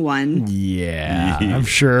wrong one. Yeah, I'm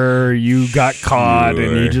sure you got caught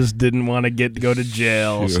and you just didn't want to go to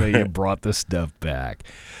jail, so you brought the stuff back.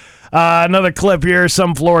 Another clip here.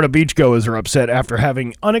 Some Florida beachgoers are upset after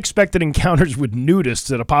having unexpected encounters with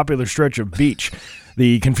nudists at a popular stretch of beach.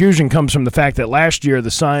 The confusion comes from the fact that last year the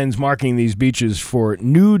signs marking these beaches for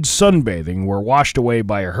nude sunbathing were washed away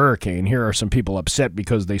by a hurricane. Here are some people upset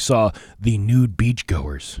because they saw the nude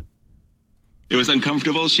beachgoers. It was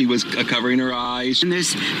uncomfortable. She was covering her eyes. And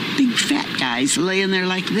there's big fat guys laying there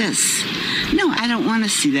like this. No, I don't want to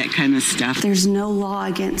see that kind of stuff. There's no law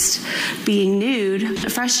against being nude.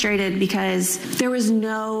 Frustrated because there was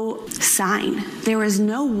no sign. There was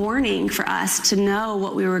no warning for us to know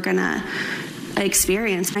what we were going to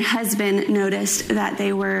experience. My husband noticed that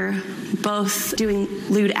they were both doing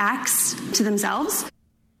lewd acts to themselves.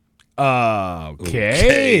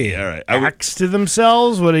 Okay. All right. Acts to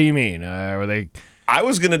themselves? What do you mean? Were they? I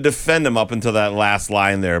was going to defend him up until that last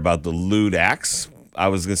line there about the lewd acts. I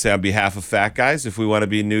was going to say on behalf of fat guys, if we want to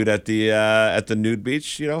be nude at the nude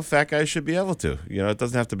beach, you know, fat guys should be able to. You know, it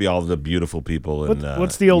doesn't have to be all the beautiful people.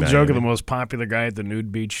 What's the old joke of the most popular guy at the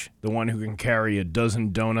nude beach? The one who can carry a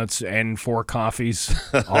dozen donuts and 4 coffees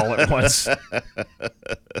all at once.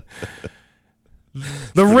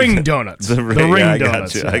 The ring donuts. The ring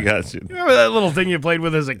donuts. I got you. Remember that little thing you played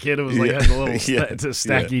with as a kid? It was like had the little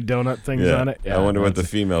stacky donut things on it. Yeah, I wonder what the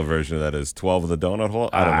female version of that is. 12 of the donut hole?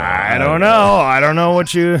 I don't know. I don't know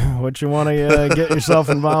what you want to get yourself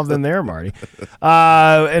involved in there, Marty.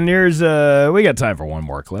 And here's we got time for one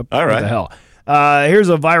more clip. All right. What the hell? Here's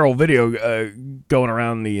a viral video going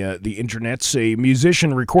around the internets. A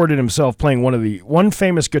musician recorded himself playing one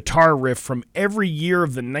famous guitar riff from every year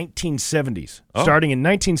of the 1970s, starting in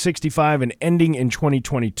 1965 and ending in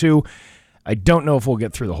 2022. I don't know if we'll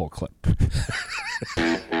get through the whole clip.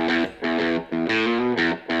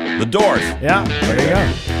 The Doors. Yeah, there you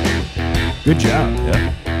go. Good job.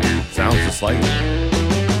 Yeah. Sounds just like it.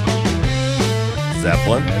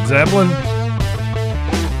 Zeppelin. Led Zeppelin.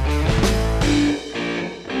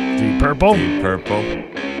 Deep Purple. Tony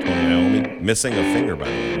Iommi. Missing a finger, by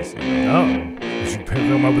the way. You should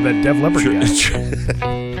come up with that Def Leppard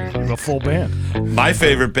guy. A full band. My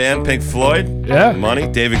favorite band, Pink Floyd. Yeah. Money.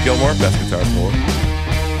 David Gilmour, best guitar player.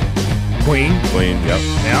 Queen, yep.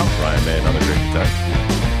 Yeah. Brian May, another great guitar.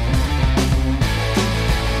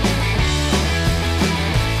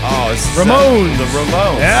 Oh, it's Ramones. The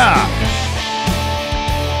Ramones. Yeah.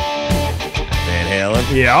 Van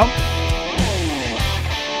Halen. Yeah.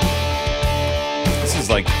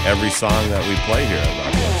 like every song that we play here at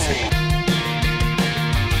Rock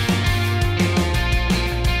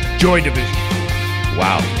 102. Joy Division.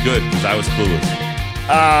 Wow, good, because I was clueless.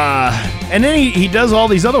 And then he does all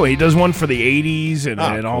these other ways. He does one for the 80s and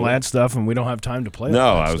all cool. that stuff, and we don't have time to play No,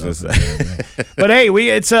 all that I was going stuff. to say. But hey,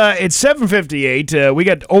 it's 7:58. We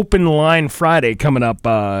got Open Line Friday coming up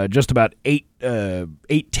just about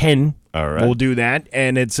 8:10. All right. We'll do that.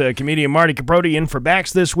 And it's comedian Marty Caproni in for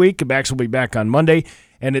Bax this week. Bax will be back on Monday.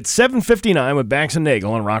 And it's 7:59 with Bax and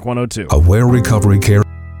Nagle on Rock 102. Aware Recovery Care.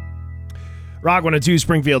 Rock 102,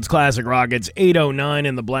 Springfield's Classic Rock. It's 8:09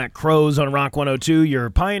 in the Black Crows on Rock 102.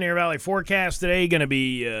 Your Pioneer Valley forecast today going to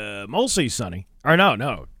be mostly sunny. Or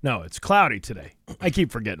no, it's cloudy today. I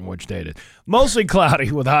keep forgetting which day it is. Mostly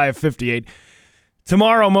cloudy with a high of 58.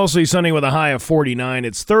 Tomorrow, mostly sunny with a high of 49.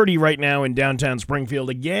 It's 30 right now in downtown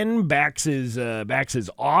Springfield. Again, Bax is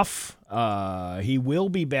off. He will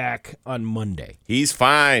be back on Monday. He's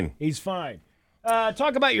fine. He's fine.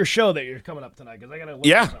 Talk about your show that you're coming up tonight, because I got to look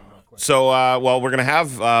Yeah. at something. So, we're going to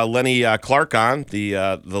have Lenny Clark on,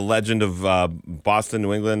 the legend of Boston,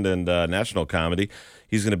 New England, and national comedy.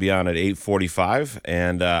 He's going to be on at 8:45,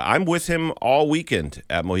 and I'm with him all weekend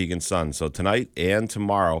at Mohegan Sun. So tonight and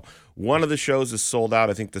tomorrow, one of the shows is sold out.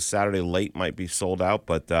 I think the Saturday late might be sold out,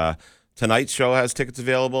 but tonight's show has tickets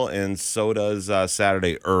available, and so does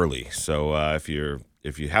Saturday early. So if you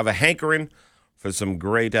have a hankering for some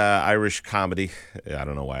great Irish comedy, I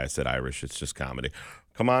don't know why I said Irish. It's just comedy.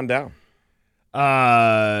 Come on down.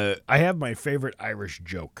 I have my favorite Irish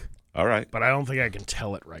joke. All right. But I don't think I can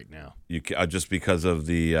tell it right now. You just because of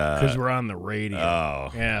the... Because we're on the radio.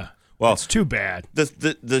 Oh. Yeah. Well, it's too bad.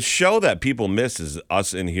 The show that people miss is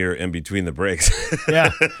us in here in between the breaks.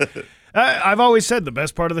 Yeah. I've always said the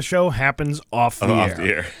best part of the show happens off the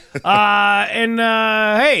air.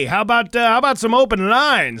 Hey, how about some open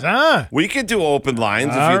lines, huh? We could do open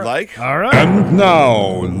lines if you'd like. All right. And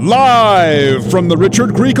now, live from the Richard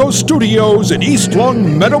Grieco Studios in East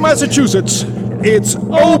Long Meadow, Massachusetts, it's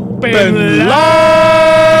Open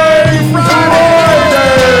Line Friday!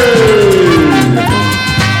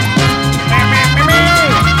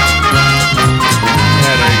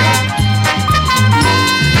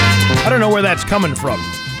 I don't know where that's coming from.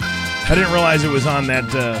 I didn't realize it was on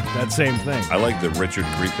that same thing. I like the Richard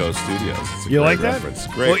Grieco Studios. It's a you great like reference.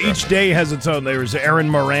 that? Great well, reference. each day has its own. There's Aaron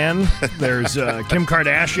Moran. There's Kim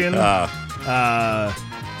Kardashian.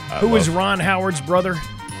 Who is Ron Howard's brother?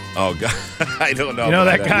 Oh, God. I don't know. You know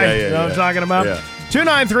that guy? Yeah, you know what I'm talking about? Yeah.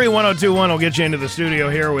 293-1021 will get you into the studio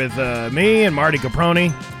here with me and Marty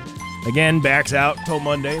Caproni. Again, Bax out till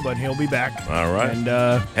Monday, but he'll be back. All right. And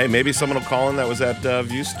hey, maybe someone will call in that was at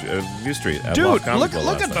View Street. At dude, Loft Comedy look Club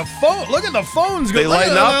at last the night. phone. Look at the phones. They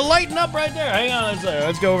lighten up? They're lighting up right there. Hang on,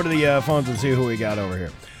 let's go over to the phones and see who we got over here.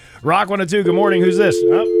 Rock 102. Good morning. Who's this? Oh,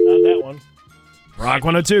 not that one. Rock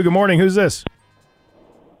 102. Good morning. Who's this?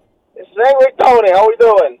 This is Angry Tony. How we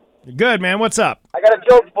doing? Good, man. What's up? I got a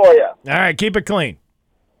joke for you. All right, keep it clean.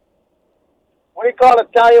 What do you call an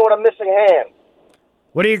Italian with a missing hand?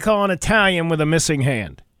 What do you call an Italian with a missing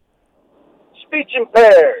hand? Speech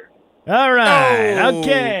impaired. All right.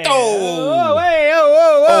 Okay. Oh, hey,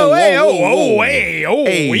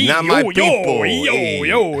 Hey, not my people.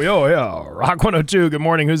 Yo. Rock 102. Good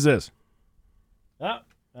morning. Who's this? Oh,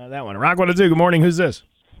 that one. Rock 102. Good morning. Who's this?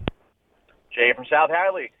 Jay from South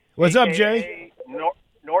Hadley. What's up, Jay?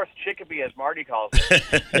 North Chicopee, as Marty calls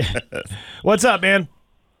it. What's up, man?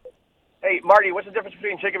 Hey, Marty, what's the difference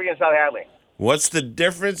between Chicopee and South Hadley? What's the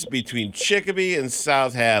difference between Chicopee and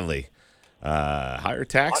South Hadley? Higher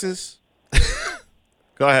taxes?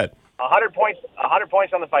 Go ahead. 100 points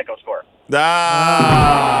on the FICO score. There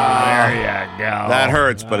you go. That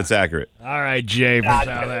hurts, but it's accurate. All right, Jay from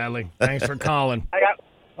South Hadley. Thanks for calling.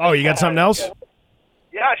 You got something else?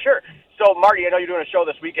 Yeah, sure. So, Marty, I know you're doing a show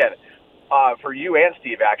this weekend. For you and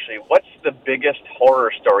Steve, actually, what's the biggest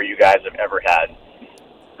horror story you guys have ever had?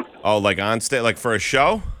 Oh, like on stage, like for a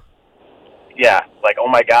show? Yeah, like, oh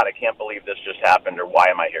my God, I can't believe this just happened, or why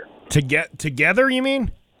am I here? Together, you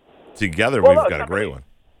mean? Together, we've got a great one.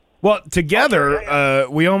 Well, together,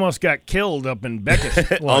 we almost got killed up in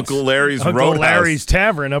Beckett. Uncle Larry's Uncle Roadhouse. Larry's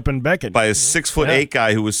Tavern up in Beckett. By a 6'8"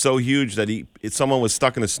 guy who was so huge that someone was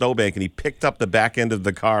stuck in a snowbank and he picked up the back end of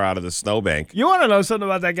the car out of the snowbank. You want to know something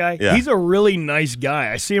about that guy? Yeah. He's a really nice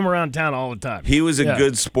guy. I see him around town all the time. He was a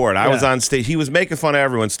good sport. I was Yeah. on stage. He was making fun of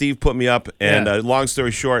everyone. Steve put me up, and long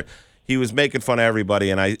story short, he was making fun of everybody,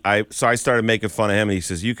 and I started making fun of him, and he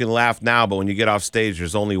says, you can laugh now, but when you get off stage,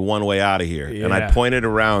 there's only one way out of here. And I Yeah. pointed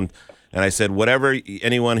around, and I said, whatever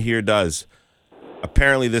anyone here does,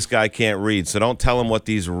 Apparently, this guy can't read, so don't tell him what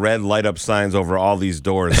these red light-up signs over all these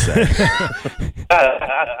doors say.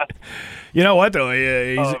 You know what, though?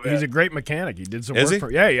 He's a great mechanic. He did some work for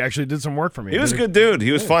me. Yeah, he actually did some work for me. He was a good dude.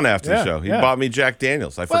 He was fun after the show. He bought me Jack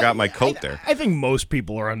Daniels. I forgot my coat there. I think most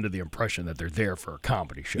people are under the impression that they're there for a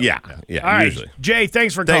comedy show. Yeah, All right, usually. Jay,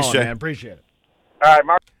 thanks for calling, Jay. man. Appreciate it. All right,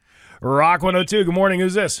 Mark. Rock 102, good morning.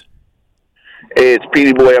 Who's this? Hey, it's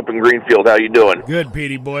Petey Boy up in Greenfield. How you doing? Good,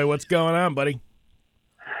 Petey Boy. What's going on, buddy?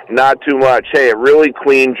 Not too much. Hey, a really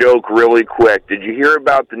clean joke really quick. Did you hear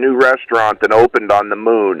about the new restaurant that opened on the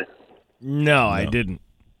moon? No, I didn't.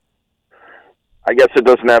 I guess it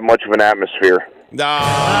doesn't have much of an atmosphere.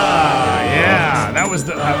 Yeah, that was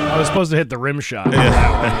I was supposed to hit the rim shot.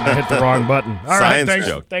 I hit the wrong button. All right,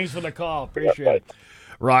 thanks for the call. Appreciate it.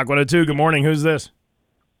 Rock 102, good morning. Who's this?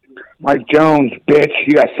 Mike Jones, bitch.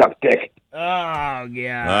 You got suck dick. Oh,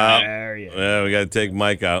 yeah. There you go. Yeah, we got to take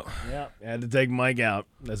Mike out. Yeah, had to take Mike out.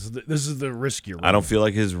 This is the riskier one. I don't feel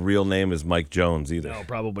like his real name is Mike Jones either. No,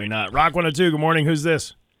 probably not. Rock 102, good morning. Who's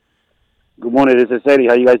this? Good morning. This is Eddie.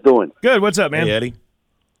 How you guys doing? Good. What's up, man? Hey, Eddie.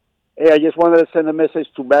 Hey, I just wanted to send a message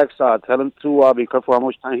to Bax. Tell him to be careful how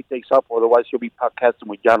much time he takes up, otherwise he'll be podcasting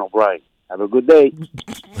with John O'Brien. Have a good day.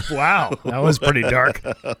 Wow, that was pretty dark.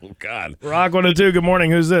 Oh, God. Rock 102, good morning.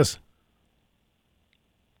 Who's this?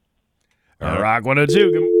 Rock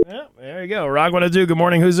 102. There you go. Rock 102, good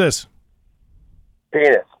morning. Who's this?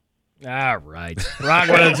 Penis. All right. Rock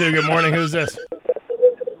 102, good morning. Who's this?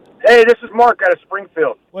 Hey, this is Mark out of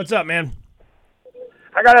Springfield. What's up, man?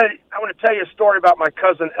 I want to tell you a story about my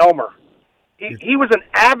cousin Elmer. He was an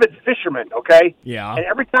avid fisherman, okay? Yeah. And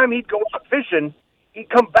every time he'd go out fishing, he'd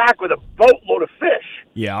come back with a boatload of fish.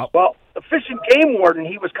 Yeah. Well, the fishing game warden,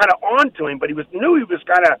 he was kind of on to him, but knew he was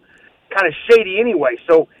kind of shady anyway.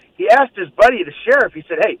 So he asked his buddy, the sheriff, he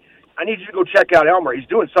said, hey, I need you to go check out Elmer. He's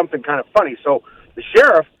doing something kind of funny. So the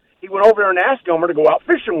sheriff, he went over there and asked Elmer to go out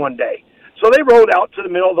fishing one day. So they rode out to the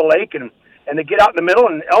middle of the lake, and they get out in the middle,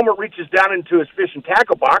 and Elmer reaches down into his fishing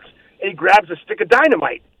tackle box, and he grabs a stick of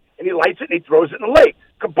dynamite, and he lights it, and he throws it in the lake.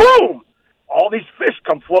 Kaboom! All these fish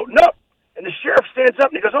come floating up, and the sheriff stands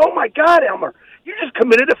up, and he goes, oh, my God, Elmer, you just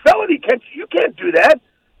committed a felony. You can't do that.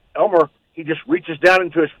 Elmer, he just reaches down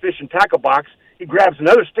into his fishing tackle box, he grabs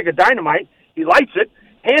another stick of dynamite, he lights it,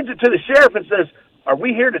 hands it to the sheriff, and says, are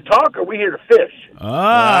we here to talk or are we here to fish? All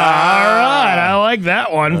right. I like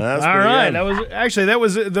that one. That's all pretty right. good. That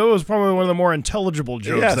was probably one of the more intelligible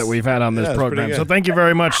jokes that we've had on this program. So thank you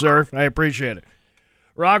very much, sir. I appreciate it.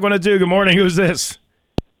 Rock 102, good morning. Who's this?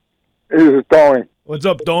 This is Tony. What's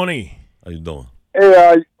up, Tony? How you doing?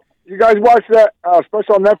 Hey, you guys watch that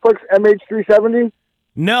special on Netflix, MH370?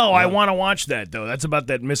 No, I want to watch that though. That's about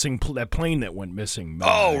that that plane that went missing.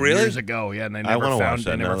 Really? Years ago, yeah. And they never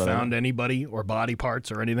found anybody or body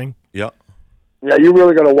parts or anything. Yep. Yeah, you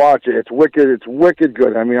really got to watch it. It's wicked. It's wicked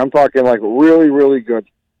good. I mean, I'm talking like really, really good.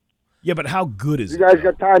 Yeah, but how good is it? You guys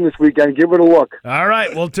got time this weekend? Give it a look. All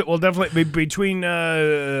right, we'll definitely between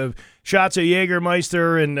shots of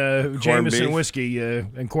Jägermeister and Jameson whiskey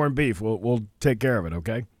and corned beef, we'll take care of it.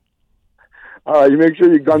 Okay. All right, you make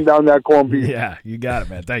sure you gun down that corned beef. Yeah, you got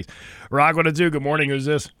it, man. Thanks. Rock 102, good morning. Who's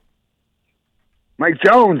this? Mike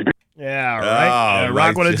Jones. Yeah, all right.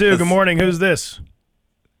 Rock 102, good morning. Who's this?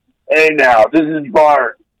 Hey, now, this is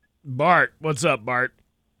Bart. Bart, what's up, Bart?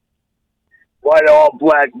 Why do all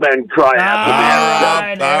black men cry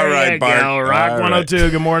after All right, Bart. Rock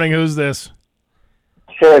 102, good morning. Who's this?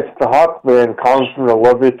 Sure, it's the Hawkman calling from the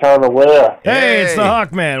lovely town of Ware. Hey, it's the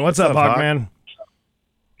Hawkman. What's up, Hawkman?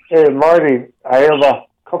 Hey, Marty, I have a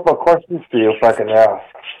couple of questions for you, if I can ask.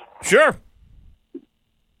 Sure.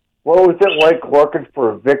 What was it like working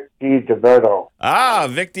for Vic DiBetto?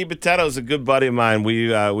 Vic DiBetto is a good buddy of mine.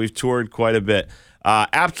 We've toured quite a bit.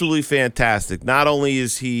 Absolutely fantastic. Not only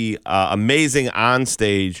is he amazing on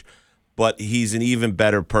stage, but he's an even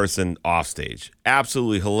better person off stage.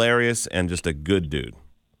 Absolutely hilarious and just a good dude.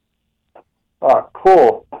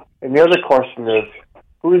 Cool. And the other question is,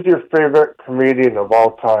 who's your favorite comedian of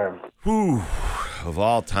all time? Of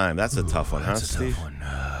all time. That's a tough one, huh, Steve?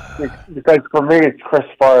 Because for me, it's Chris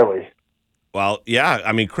Farley. Well, yeah.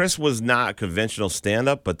 I mean, Chris was not conventional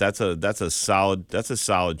stand-up, but that's a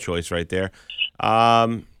solid choice right there.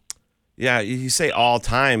 Yeah, you say all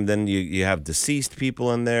time, then you have deceased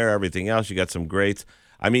people in there, everything else. You got some greats.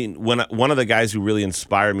 I mean, one of the guys who really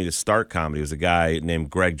inspired me to start comedy was a guy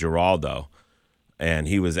named Greg Giraldo. And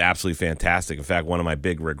he was absolutely fantastic. In fact, one of my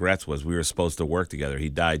big regrets was we were supposed to work together. He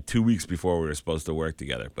died 2 weeks before we were supposed to work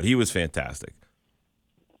together. But he was fantastic.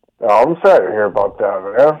 Oh, I'm sorry to hear about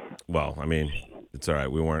that, man. Well, I mean, it's all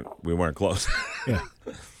right. We weren't close. Yeah.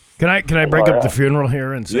 Can I break up the funeral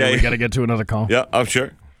here and say we got to get to another call? Yeah, I'm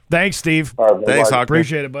sure. Thanks, Steve. All right, Thanks, bye. Hawk.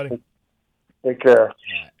 Appreciate it, buddy. Take care.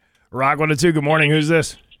 Rock 102, good morning. Who's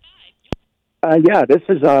this? Yeah, this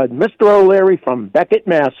is Mr. O'Leary from Beckett,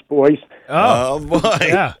 Mass, boys. Oh boy.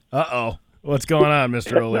 Yeah. Uh-oh. What's going on,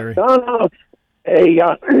 Mr. O'Leary? No. Hey,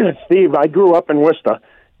 Steve, I grew up in Worcester,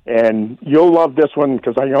 and you'll love this one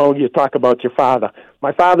because I know you talk about your father.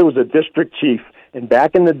 My father was a district chief, and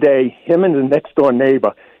back in the day, him and the next-door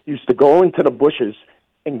neighbor used to go into the bushes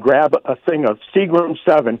and grab a thing of Seagram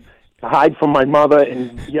 7 to hide from my mother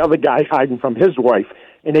and the other guy hiding from his wife,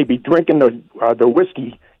 and they'd be drinking the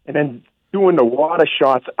whiskey and then doing the water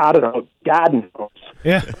shots out of the garden hose.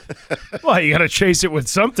 Yeah. Well, you got to chase it with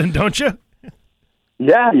something, don't you?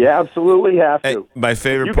 Yeah, you absolutely have to. Hey, my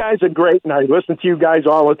favorite. You guys are great, and I listen to you guys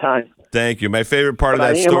all the time. Thank you. My favorite part But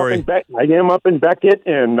of that story. I am up in Beckett,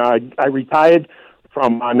 and I retired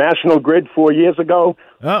from National Grid 4 years ago.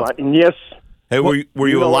 Oh. And yes. Hey, were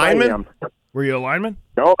you a lineman? Were you a lineman?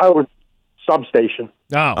 No, I was substation.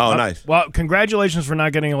 Oh, nice. Well, congratulations for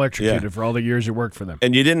not getting electrocuted for all the years you worked for them.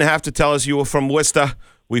 And you didn't have to tell us you were from Worcester.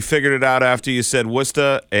 We figured it out after you said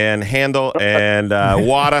Worcester and Handle and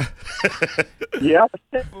water. Yeah.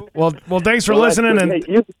 Well, thanks for listening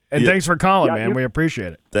and thanks for calling, man. We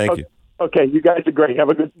appreciate it. Thank you. Okay, you guys are great. Have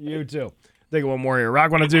a good. You too. Take one more here.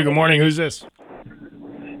 Rock 102. Good morning. Who's this?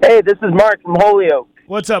 Hey, this is Mark from Holyoke.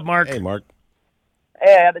 What's up, Mark? Hey, Mark.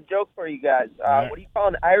 Hey, I had a joke for you guys. What do you call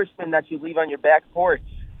an Irishman that you leave on your back porch?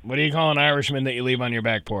 What do you call an Irishman that you leave on your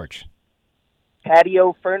back porch?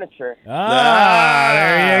 Patio furniture.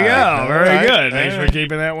 There you go. Very good. Thanks for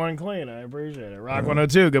keeping that one clean. I appreciate it. Rock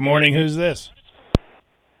 102. Good morning. Who's this?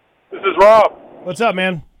 This is Rob. What's up,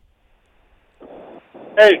 man?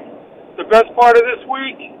 Hey, the best part of this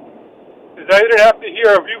week is I didn't have to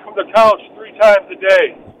hear a view from the couch 3 times a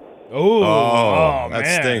day. Oh, that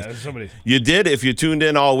man. stinks. You did, if you tuned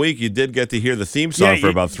in all week, you did get to hear the theme song for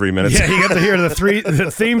about 3 minutes. Yeah, you got to hear the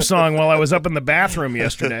theme song while I was up in the bathroom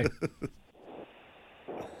yesterday.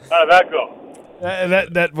 How did that go?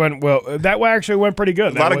 That went well. That actually went pretty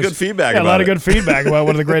good. A lot of good feedback. Yeah, about a lot of it. good feedback about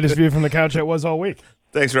one of the greatest view from the couch that was all week.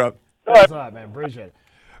 Thanks, Rob. Thanks a lot, man. Appreciate it.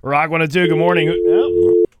 Rock 102. Good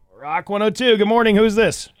morning. Rock 102. Good morning. Who's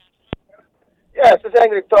this? Yes, it's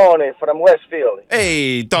Angry Tony from Westfield.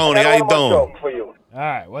 Hey, Tony, how I you got one more doing? joke for you. All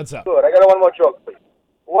right, what's up? Good. I got one more joke for you.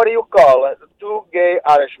 What do you call two gay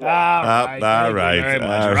Irishmen? All right. all right. Thank you very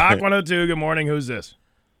much. All Rock right. 102. Good morning. Who's this?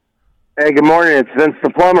 Hey, good morning. It's Vince the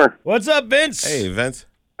plumber. What's up, Vince? Hey, Vince.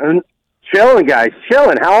 Chilling, guys.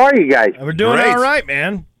 Chilling. How are you guys? We're doing all right,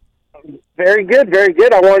 man. Very good. Very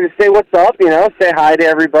good. I wanted to say what's up. Say hi to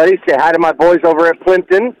everybody. Say hi to my boys over at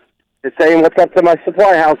Plimpton. Just saying what's up to my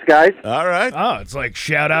supply house, guys. All right. Oh, it's like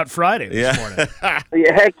Shout Out Friday this morning.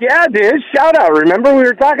 Yeah, heck yeah, dude. Shout out. Remember we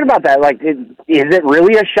were talking about that. Like, is it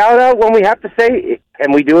really a shout out when we have to say,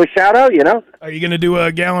 can we do a shout out, Are you going to do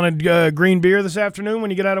a gallon of green beer this afternoon when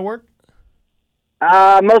you get out of work?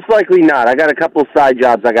 Most likely not. I got a couple side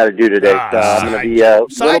jobs I got to do today, so I'm going to be a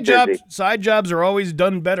little busy. Side jobs are always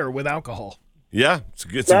done better with alcohol. Yeah, it's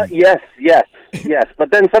good. Yes.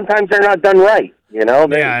 But then sometimes they're not done right. That's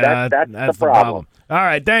the the problem. All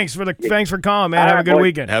right, thanks for calling, man. Have a good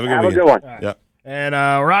weekend. Have a good weekend. one. Right. Yeah. And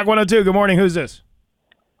Rock 102. Good morning. Who's this?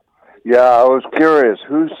 Yeah, I was curious.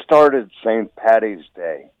 Who started St. Patty's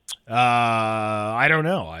Day? I don't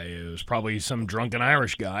know. It was probably some drunken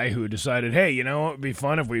Irish guy who decided, hey, it would be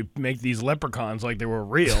fun if we make these leprechauns like they were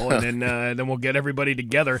real, and then we'll get everybody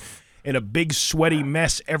together in a big sweaty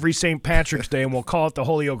mess every St. Patrick's Day, and we'll call it the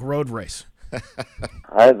Holyoke Road Race.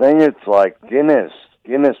 I think it's like Guinness.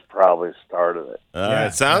 Guinness probably started it.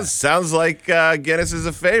 It sounds like Guinness is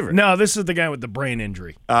a favorite. No, this is the guy with the brain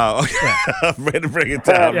injury. Oh, okay. Way to bring it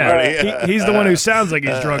down, buddy. He's the one who sounds like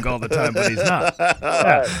he's drunk all the time, but he's not.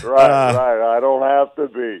 Right. I don't have to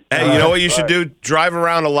be. Hey, you know what you should do? Drive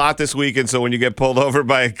around a lot this weekend so when you get pulled over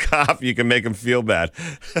by a cop, you can make him feel bad.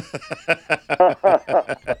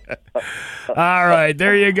 All right,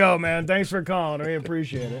 there you go, man. Thanks for calling. We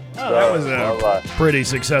appreciate it. Oh, that was a pretty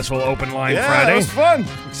successful open line Friday. That was fun.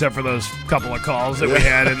 Except for those couple of calls that we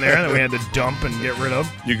had in there that we had to dump and get rid of.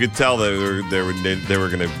 You could tell they were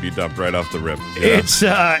going to be dumped right off the rip. It's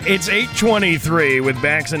 8:23 with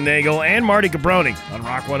Bax and Nagle and Marty Caproni on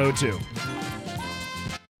Rock 102.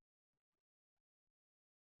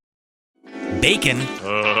 Bacon.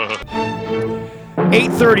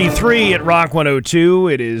 8:33 at Rock 102.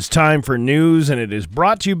 It is time for news, and it is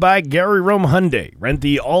brought to you by Gary Rome Hyundai. Rent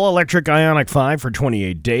the all-electric Ioniq 5 for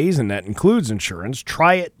 28 days, and that includes insurance.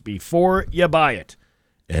 Try it before you buy it.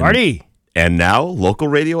 Marty. And now, local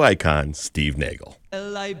radio icon, Steve Nagle.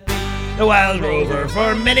 Well, I've been the Wild Rover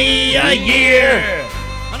for many a year.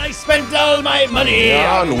 And I spent all my money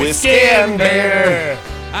on whiskey and beer.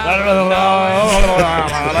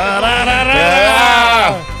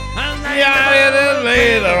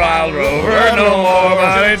 The Wild Rover no more,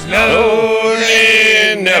 but it's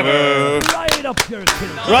lonely never. Right up your chin.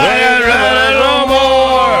 Ride no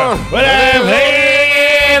more, but I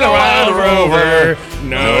play the Wild Rover.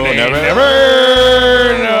 No,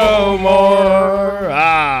 never, no more.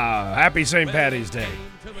 Happy St. Patty's Day.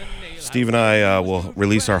 Steve and I will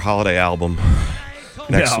release our holiday album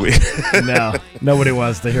next week. No, nobody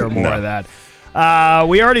wants to hear more of that.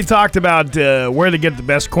 We already talked about where to get the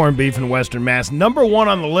best corned beef in Western Mass. Number one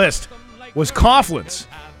on the list was Coughlin's,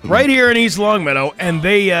 right here in East Longmeadow, and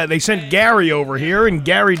they sent Gary over here, and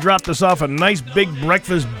Gary dropped us off a nice big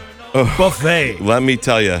breakfast buffet. Let me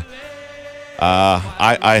tell you,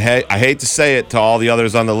 I hate to say it to all the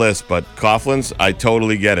others on the list, but Coughlin's, I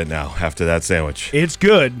totally get it now after that sandwich. It's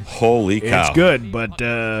good. Holy cow. It's good, but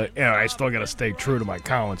I still got to stay true to my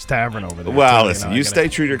Collins Tavern over there. Well, too, listen, you stay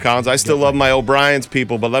true to your Collins. I still love my O'Brien's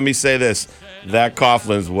people, but let me say this. That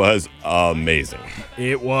Coughlin's was amazing.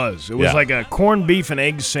 It was. It was like a corned beef and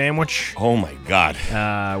egg sandwich. Oh, my God.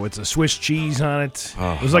 With the Swiss cheese on it.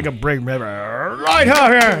 It was like a break. Right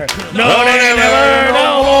here. No, never,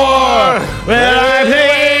 no more. Will I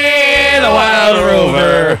play the Wild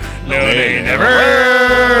Rover? No, they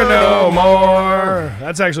never, no more.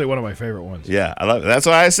 That's actually one of my favorite ones. Yeah, I love it. That's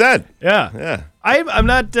what I said. Yeah. I'm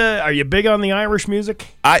not. Are you big on the Irish music?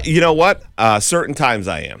 You know what? Certain times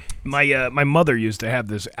I am. My mother used to have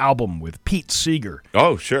this album with Pete Seeger.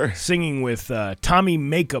 Oh, sure. Singing with Tommy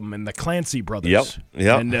Makem and the Clancy Brothers.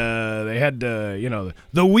 Yep. And they had,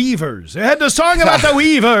 the Weavers. They had the song about the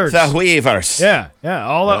Weavers. The Weavers. Yeah.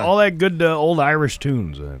 All that good old Irish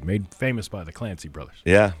tunes made famous by the Clancy Brothers.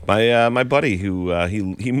 Yeah. My buddy who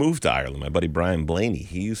he moved to Ireland, my buddy Brian Blaney,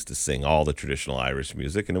 he used to sing all the traditional Irish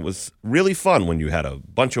music, and it was really fun when you had a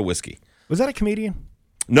bunch of whiskey. Was that a comedian?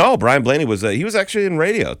 No, Brian Blaney was. He was actually in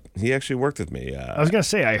radio. He actually worked with me. I was gonna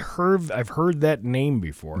say I've heard that name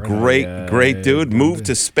before. Great dude. Moved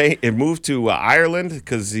to Spain. Moved to Ireland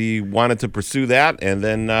because he wanted to pursue that, and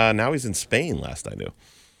then now he's in Spain. Last I knew.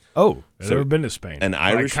 Oh, I've never been to Spain. An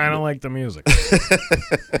Irish. I kind of like the music.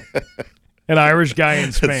 An Irish guy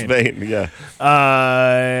in Spain. Yeah.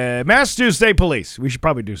 Massachusetts State Police. We should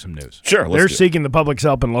probably do some news. Sure. They're seeking the public's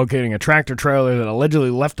help in locating a tractor trailer that allegedly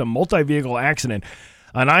left a multi-vehicle accident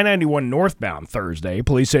on I-91 northbound Thursday.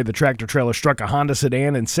 Police say the tractor trailer struck a Honda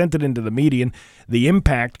sedan and sent it into the median. The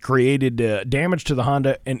impact created damage to the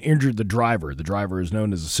Honda and injured the driver. The driver is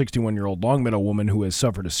known as a 61-year-old Longmeadow woman who has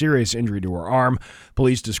suffered a serious injury to her arm.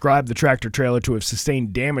 Police described the tractor trailer to have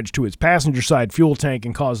sustained damage to its passenger side fuel tank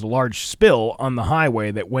and caused a large spill on the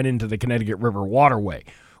highway that went into the Connecticut River waterway.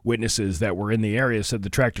 Witnesses that were in the area said the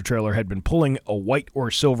tractor trailer had been pulling a white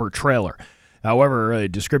or silver trailer. However, a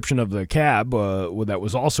description of the cab that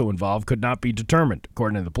was also involved could not be determined.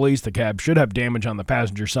 According to the police, the cab should have damage on the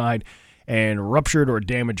passenger side and ruptured or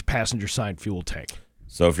damaged passenger side fuel tank.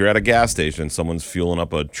 So if you're at a gas station, someone's fueling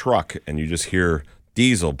up a truck, and you just hear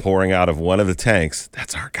diesel pouring out of one of the tanks,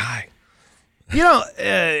 that's our guy. You know,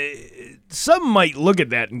 some might look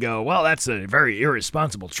at that and go, well, that's a very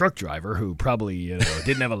irresponsible truck driver who probably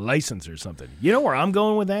didn't have a license or something. You know where I'm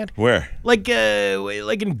going with that? Where? Like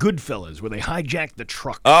in Goodfellas, where they hijack the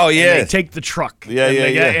truck. Oh, yeah. And they take the truck. Yeah.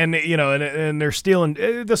 And they're stealing.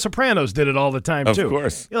 The Sopranos did it all the time, too. Of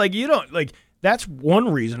course. That's one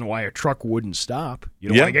reason why a truck wouldn't stop. You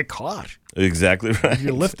don't want to get caught. Exactly right.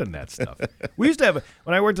 You're lifting that stuff. We used to have,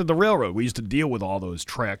 when I worked at the railroad, we used to deal with all those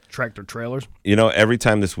tractor trailers. You know, every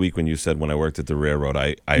time this week when you said when I worked at the railroad,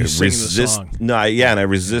 I resist. The song. And I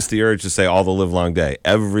resist the urge to say all the live long day.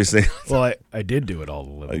 Every single time. Well, I did do it all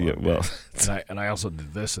the live long well, day. And I also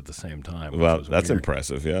did this at the same time. Well, that's weird.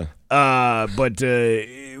 Impressive, yeah. But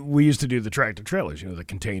we used to do the tractor trailers, the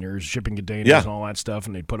containers, shipping containers and all that stuff,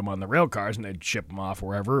 and they'd put them on the rail cars and they'd ship them off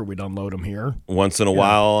wherever. We'd unload them here. Once in a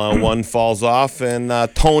while, one falls off, and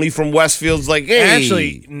Tony from Westfield's like, hey.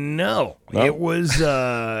 Actually, no. It was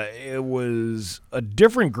a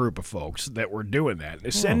different group of folks that were doing that.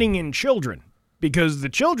 They're sending in children because the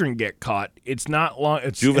children get caught. It's not long.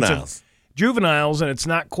 It's juveniles. Juveniles, and it's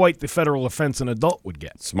not quite the federal offense an adult would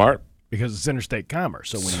get. Smart. Because it's interstate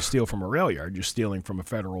commerce. So when you steal from a rail yard, you're stealing from a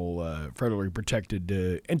federally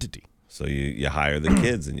protected entity. So you hire the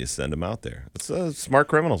kids and you send them out there. It's smart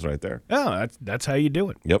criminals right there. Yeah, that's how you do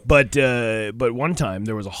it. Yep. But one time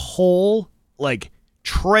there was a whole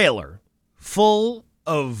trailer full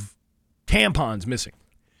of tampons missing.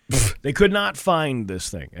 They could not find this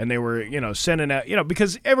thing, and they were sending out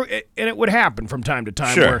because and it would happen from time to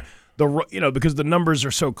time where because the numbers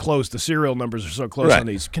are so close, the serial numbers are so close on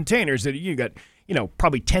these containers that you got,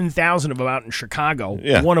 probably 10,000 of them out in Chicago.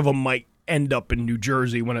 Yeah. One of them might end up in New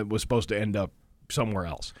Jersey when it was supposed to end up somewhere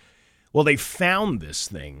else. Well, they found this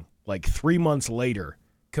thing like 3 months later,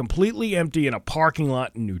 completely empty in a parking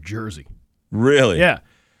lot in New Jersey. Really? Yeah.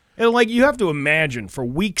 And you have to imagine for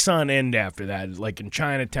weeks on end after that, like in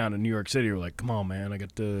Chinatown in New York City, you're like, come on, man, I got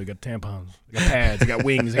tampons, I got pads, I got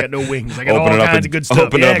wings, I got no wings, I got all kinds of good stuff.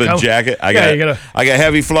 Open up a jacket. I got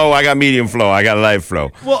heavy flow, I got medium flow, I got light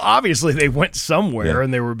flow. Well, obviously they went somewhere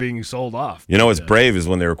and they were being sold off. What's brave is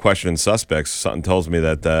when they were questioning suspects, something tells me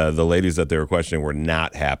that the ladies that they were questioning were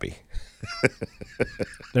not happy.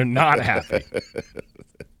 They're not happy.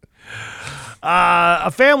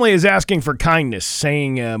 A family is asking for kindness,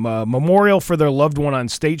 saying a memorial for their loved one on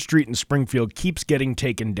State Street in Springfield keeps getting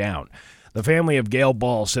taken down. The family of Gail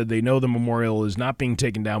Ball said they know the memorial is not being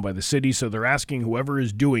taken down by the city, so they're asking whoever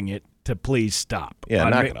is doing it to please stop. Yeah,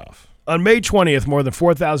 knock it off. On May 20th, more than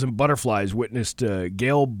 4,000 butterflies witnessed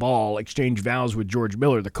Gail Ball exchange vows with George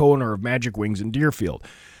Miller, the co-owner of Magic Wings in Deerfield.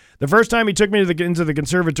 The first time he took me into the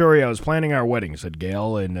conservatory, I was planning our wedding, said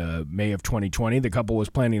Gail in May of 2020. The couple was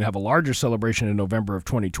planning to have a larger celebration in November of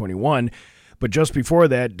 2021. But just before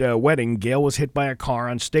that wedding, Gail was hit by a car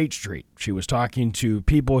on State Street. She was talking to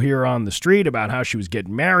people here on the street about how she was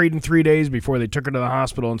getting married in 3 days before they took her to the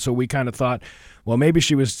hospital. And so we kind of thought, well, maybe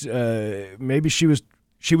she was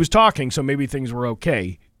talking, so maybe things were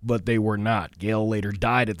okay. But they were not. Gail later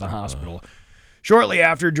died at the hospital. Shortly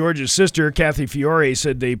after, George's sister, Kathy Fiore,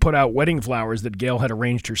 said they put out wedding flowers that Gail had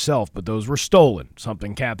arranged herself, but those were stolen,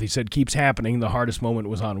 something Kathy said keeps happening. The hardest moment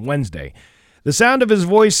was on Wednesday. The sound of his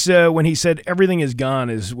voice when he said everything is gone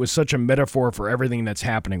was such a metaphor for everything that's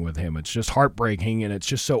happening with him. It's just heartbreaking, and it's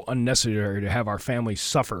just so unnecessary to have our family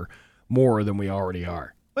suffer more than we already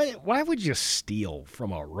are. Why would you steal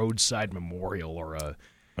from a roadside memorial or a...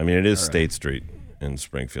 I mean, it is State Street in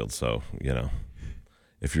Springfield, so,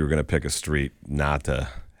 if you were going to pick a street not to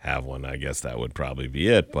have one, I guess that would probably be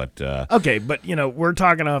it. But okay, but we're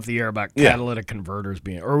talking off the air about catalytic converters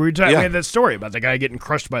being, or we had that story about the guy getting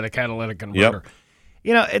crushed by the catalytic converter.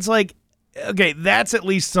 Yep. It's like, okay, that's at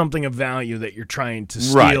least something of value that you're trying to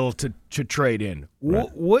steal to trade in. Right.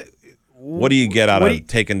 What do you get out of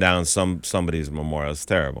taking down somebody's memorial? It's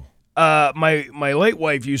terrible. My late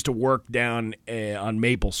wife used to work down on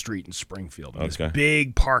Maple Street in Springfield. This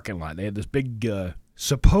big parking lot. They had this big.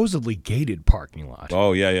 Supposedly gated parking lot.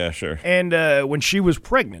 Oh, yeah, sure. And when she was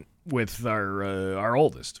pregnant with our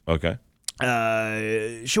oldest,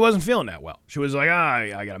 she wasn't feeling that well. She was like,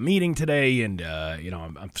 I got a meeting today, and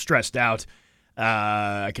I'm stressed out.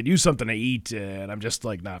 I could use something to eat, and I'm just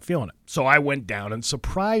like not feeling it. So I went down and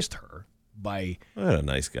surprised her by. What a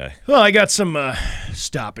nice guy. Well, I got some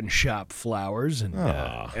Stop and Shop flowers, and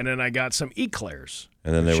then I got some eclairs.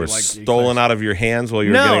 And then they were stolen out of your hands while you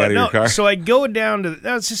were getting out of your car? So I go down to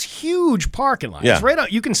it's this huge parking lot. Yeah. It's right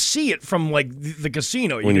out. You can see it from like the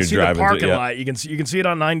casino. You When can you're see the driving parking through, lot. You can see it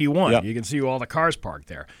on 91. Yep. You can see all the cars parked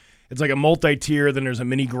there. It's like a multi-tier. Then there's a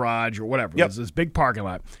mini garage or whatever. Yep. It's this big parking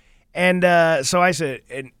lot. And so I said,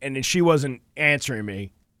 and she wasn't answering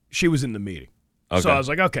me. She was in the meeting. Okay. So I was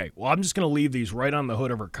like, okay, well, I'm just going to leave these right on the hood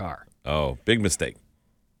of her car. Oh, big mistake.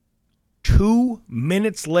 2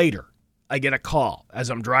 minutes later, I get a call as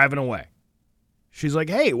I'm driving away. She's like,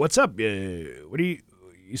 hey, what's up? What do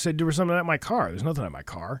you said there was something at my car. There's nothing at my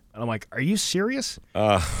car. And I'm like, are you serious?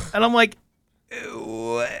 And I'm like,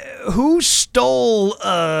 who stole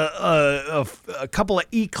a couple of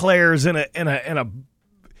eclairs in a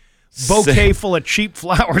bouquet full of cheap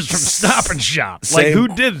flowers from Stop and Shop? Who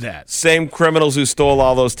did that? Same criminals who stole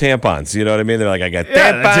all those tampons. You know what I mean? They're like, I got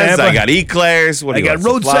tampons, I got eclairs. I got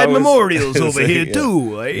roadside memorials over here, yeah.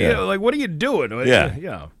 too. Yeah. What are you doing?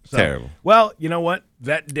 Yeah. So, terrible. Well, you know what?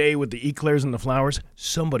 That day with the eclairs and the flowers,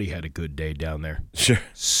 somebody had a good day down there. Sure.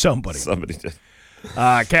 Somebody did.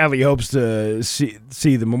 Kathy hopes to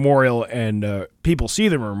see the memorial and people see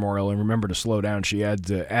the memorial and remember to slow down. She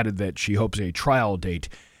added that she hopes a trial date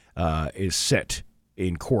is set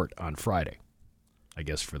in court on Friday, I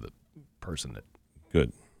guess, for the person that.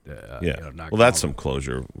 Good. Well, that's some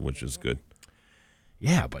closure, which is good.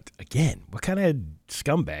 Yeah, but again, what kind of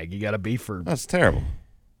scumbag you got to be for? That's terrible.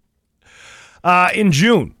 In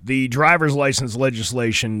June, the driver's license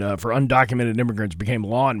legislation for undocumented immigrants became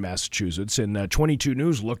law in Massachusetts, and 22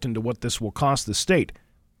 News looked into what this will cost the state.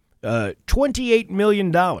 $28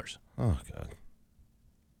 million. Oh, God.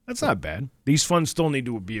 That's not bad. These funds still need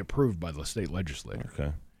to be approved by the state legislature.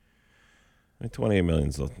 Okay. $28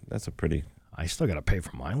 million, that's a pretty... I still got to pay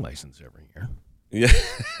for my license every year. Yeah.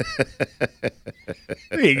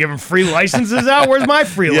 You giving free licenses out? Where's my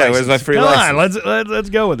free license? Yeah, where's my free Come license? on, let's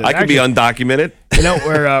go with it. I can be undocumented. You know,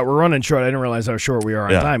 we're running short. I didn't realize how short we are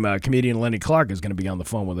on Yeah. time. Comedian Lenny Clark is going to be on the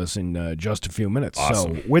phone with us in just a few minutes.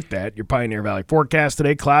 Awesome. So with that, your Pioneer Valley forecast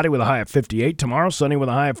today, cloudy with a high of 58. Tomorrow, sunny with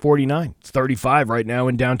a high of 49. It's 35 right now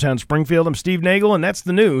in downtown Springfield. I'm Steve Nagle, and that's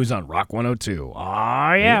the news on Rock 102.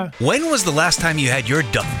 Ah, yeah. When was the last time you had your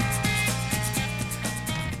duck?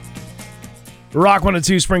 Rock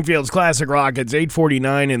 102, Springfield's Classic Rock. It's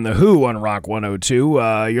 8:49 in The Who on Rock 102.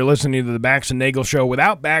 You're listening to the Bax and Nagle Show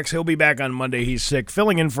without Bax. He'll be back on Monday. He's sick.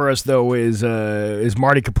 Filling in for us, though, is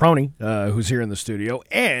Marty Caproni, who's here in the studio.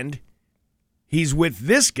 And he's with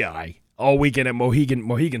this guy all weekend at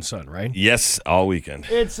Mohegan Sun, right? Yes, all weekend.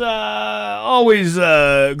 It's always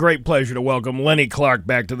a great pleasure to welcome Lenny Clark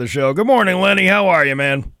back to the show. Good morning, Lenny. How are you,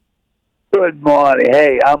 man? Good morning.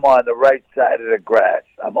 Hey, I'm on the right side of the grass.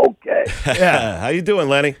 I'm okay. Yeah. How you doing,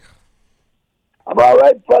 Lenny? I'm all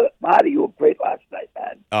right, brother. Marty, you were great last night,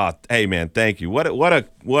 man. Oh, hey, man, thank you. What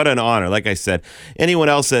an honor. Like I said, anyone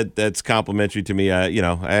else that's complimentary to me,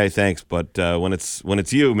 hey, thanks. But when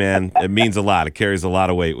it's you, man, it means a lot. It carries a lot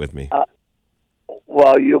of weight with me.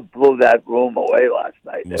 Well, you blew that room away last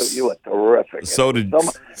night. You were terrific. So did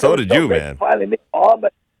you, man. Finally,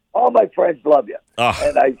 all my friends love you. Oh,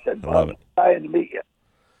 and I said, I love it. I'm trying to meet you.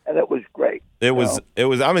 And it was great. It was.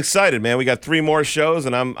 I'm excited, man. We got 3 more shows,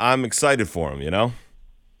 and I'm excited for them. You know.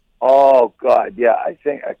 Oh God, yeah. I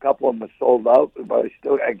think a couple of them are sold out, but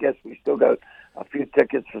I guess we still got a few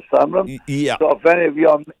tickets for some of them. Yeah. So if any of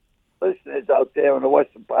your listeners out there in the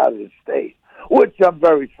western part of the state, which I'm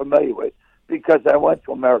very familiar with, because I went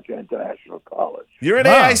to American International College. You're an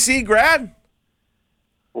AIC grad?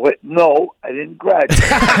 Wait, no, I didn't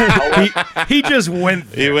graduate. he just went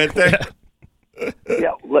there. He went there?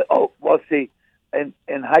 Yeah. Well, see, in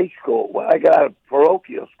high school, when I got out of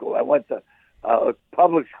parochial school, I went to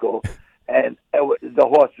public school, and the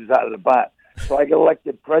horse was out of the barn. So I got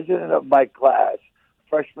elected president of my class,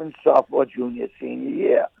 freshman, sophomore, junior, senior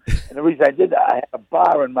year. And the reason I did that, I had a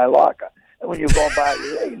bar in my locker. And when you go by,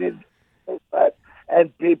 you didn't say that.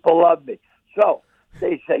 And people loved me. So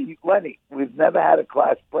they say, Lenny, we've never had a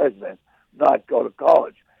class president not go to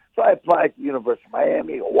college. So I applied to University of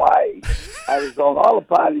Miami, Hawaii, Arizona, all the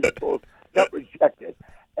party schools, got rejected.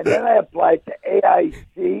 And then I applied to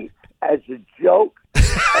AIC as a joke. And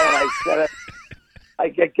I said,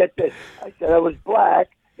 get this. I said I was black,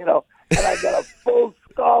 and I got a full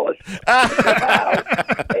scholarship.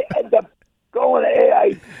 I ended up going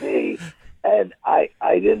to AIC, and I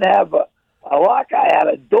didn't have a locker. I had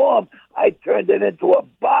a dorm. I turned it into a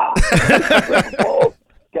bar.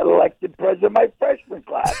 Got elected president of my freshman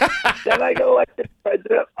class. Then I got elected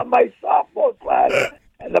president of my sophomore class.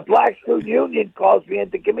 And the Black Student Union calls me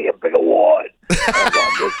in to give me a big award.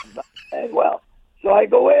 And well, so I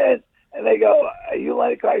go in, and they go, "Are you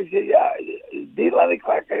Lenny Clark?" I said, "Yeah." "D. Lenny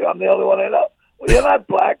Clark?" I go, "I'm the only one I know." "Well, you're not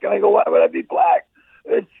black." And I go, "Why would I be black?"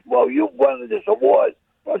 "Well, you won this award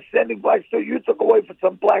for sending black student. You took away from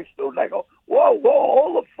some black student." I go, whoa,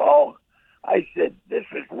 hold the phone. I said, this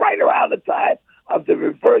was right around the time of the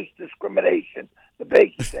reverse discrimination, the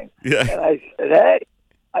Bakey thing. Yeah. And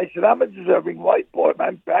I said, I'm a deserving white boy.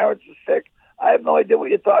 My parents are sick. I have no idea what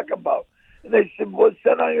you're talking about. And they said, well,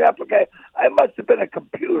 send on your application. I must have been a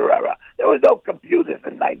computer error. There was no computers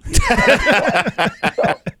in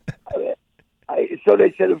 1991. So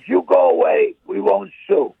they said, if you go away, we won't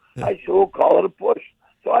sue. I said, we'll call it a push.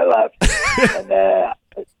 So I left. And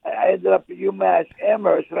I ended up at UMass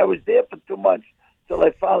Amherst, and I was there for 2 months until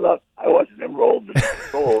I found out I wasn't enrolled in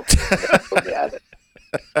school.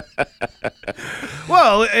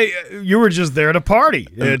 Well, you were just there to party,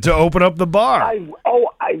 to open up the bar. I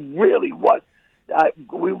really was.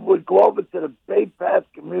 We would go over to the Bay Path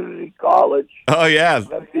Community College. Oh, yeah.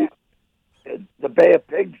 The Bay of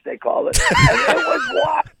Pigs, they call it. And it was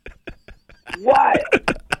wild.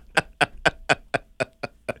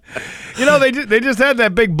 They just had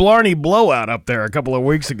that big Blarney blowout up there a couple of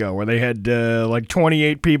weeks ago where they had like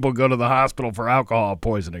 28 people go to the hospital for alcohol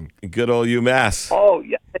poisoning. Good old UMass. Oh,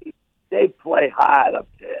 yeah. They play hard up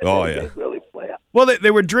there. Oh, They yeah. really play hard. Well,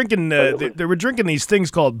 they were drinking they were drinking these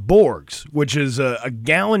things called Borgs, which is a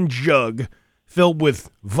gallon jug filled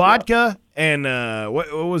with vodka and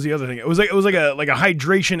what was the other thing? It was like a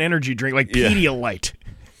hydration energy drink, like Pedialyte.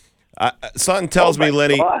 Something tells me,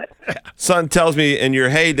 Lenny. God. Something tells me in your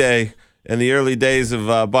heyday, in the early days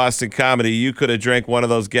of Boston comedy, you could have drank one of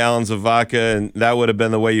those gallons of vodka, and that would have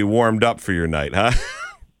been the way you warmed up for your night, huh?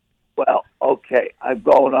 Well, okay. I'm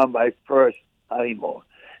going on my first honeymoon,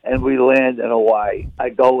 and we land in Hawaii. I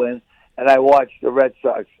go in, and I watch the Red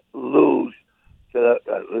Sox lose to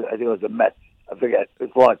I think it was the Mets. I forget.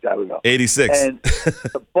 It's a long time ago. 86. And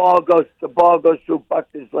the ball goes through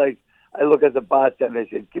Buckner's legs. I look at the bartender. I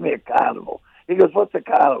said, "Give me a carnival." He goes, "What's a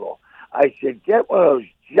carnival?" I said, "Get one of those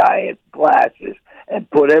giant glasses and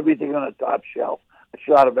put everything on the top shelf." A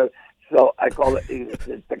shot of it. So I call it it's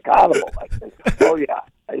the carnival. I said, "Oh yeah."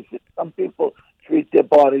 I said, "Some people treat their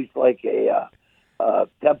bodies like a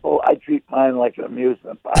temple. I treat mine like an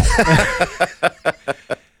amusement park."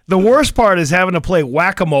 The worst part is having to play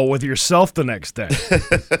whack-a-mole with yourself the next day.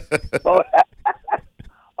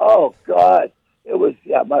 Oh God, it was.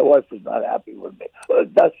 Yeah, my wife was not happy with me.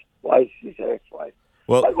 That's why she's an ex-wife.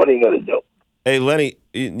 Well, what are you going to do? Hey, Lenny,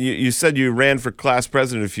 you said you ran for class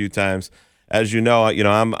president a few times. As you know,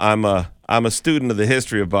 I'm a student of the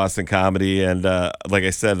history of Boston comedy, and like I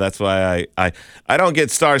said, that's why I don't get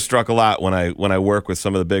starstruck a lot when I work with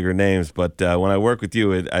some of the bigger names. But when I work with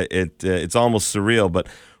you, it's almost surreal. But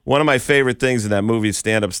one of my favorite things in that movie,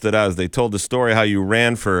 Stand Up Stood Out, is they told the story how you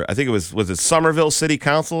ran for, I think it was it Somerville City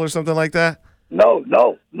Council or something like that? No,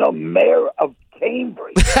 mayor of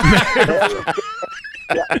Cambridge.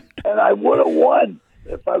 Yeah, and I would have won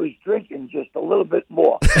if I was drinking just a little bit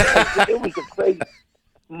more. It was a crazy.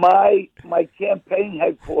 My campaign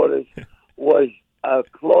headquarters was a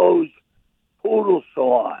closed poodle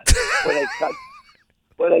salon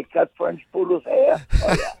where they cut French poodles' hair.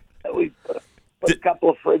 Oh yeah, and we put a couple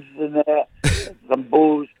of fridges in there, some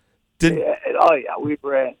booze. We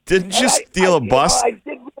ran. Didn't you steal a bus? I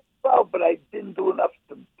did really well, but I didn't do enough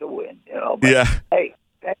to win. But, yeah. Hey,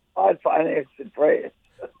 thank God, finance and prayers.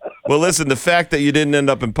 Well, listen, the fact that you didn't end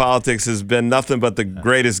up in politics has been nothing but the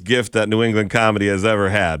greatest gift that New England comedy has ever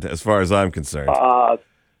had, as far as I'm concerned.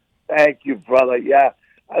 Thank you, brother. Yeah,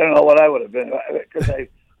 I don't know what I would have been, because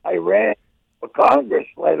I ran for Congress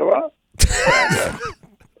later on.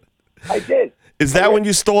 I did. Is that when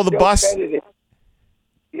you stole the bus? Kennedy.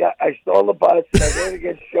 Yeah, I stole the bus. I ran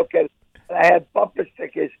against Joe Kennedy, and I had bumper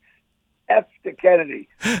stickers, F to Kennedy.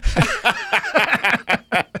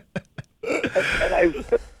 And I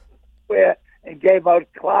stood there and gave out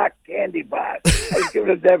Clark candy bars. I was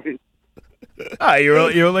giving them everything.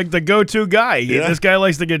 You're like the go-to guy. Yeah. This guy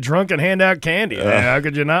likes to get drunk and hand out candy. How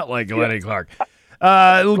could you not like Lenny Clark?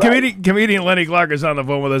 Comedian Lenny Clark is on the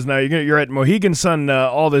phone with us now. You're at Mohegan Sun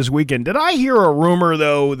all this weekend. Did I hear a rumor,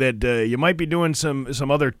 though, that you might be doing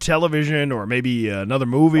some other television or maybe another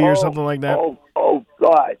movie or something like that? Oh,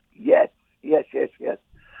 God. Yes.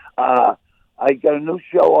 I got a new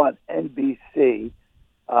show on NBC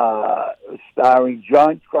starring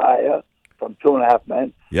John Cryer from 2.5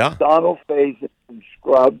 Men, Donald Faison from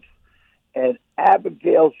Scrubs, and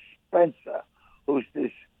Abigail Spencer, who's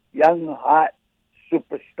this young, hot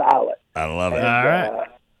super starlet. I love it. And, all right.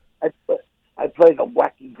 I played a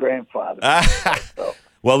wacky grandfather.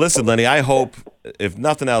 Well, listen, Lenny, I hope, if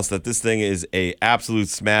nothing else, that this thing is a absolute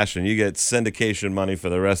smash and you get syndication money for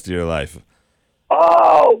the rest of your life.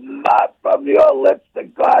 Oh, not from your lips to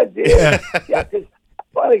God's ears. Yeah, because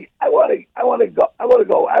I want to go.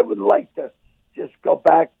 I would like to just go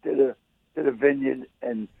back to the vineyard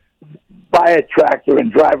and buy a tractor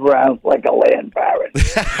and drive around like a land baron.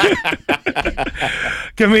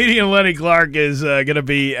 Comedian Lenny Clark is going to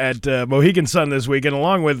be at Mohegan Sun this weekend,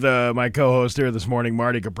 along with my co-host here this morning,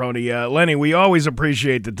 Marty Caproni. Lenny, we always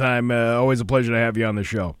appreciate the time. Always a pleasure to have you on the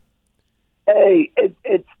show. Hey,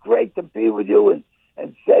 it's great to be with you and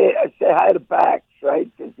say hi to Bax,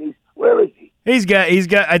 right? Because where is he? He's got.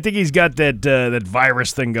 I think he's got that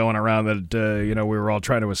virus thing going around that we were all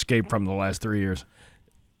trying to escape from the last 3 years.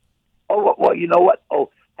 Oh well, you know what? Oh,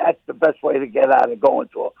 that's the best way to get out of going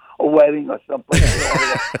to a wedding or someplace.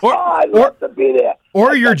 I'd love to be there.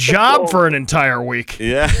 Or your job for an entire week.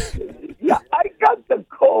 Yeah. Yeah, I got the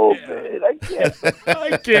COVID.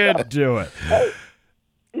 I can't do it. Hey,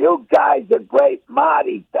 you guys are great,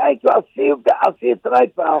 Marty. Thank you. I'll see you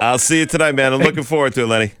tonight, pal. I'll see you tonight, man. I'm looking forward to it,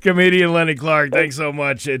 Lenny. Comedian Lenny Clark, thanks so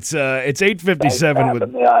much. It's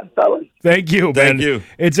 8:57 Thank you, Ben. Thank you.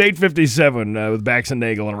 It's 8:57 with Bax and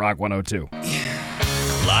Nagle and Rock 102.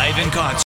 Live in concert.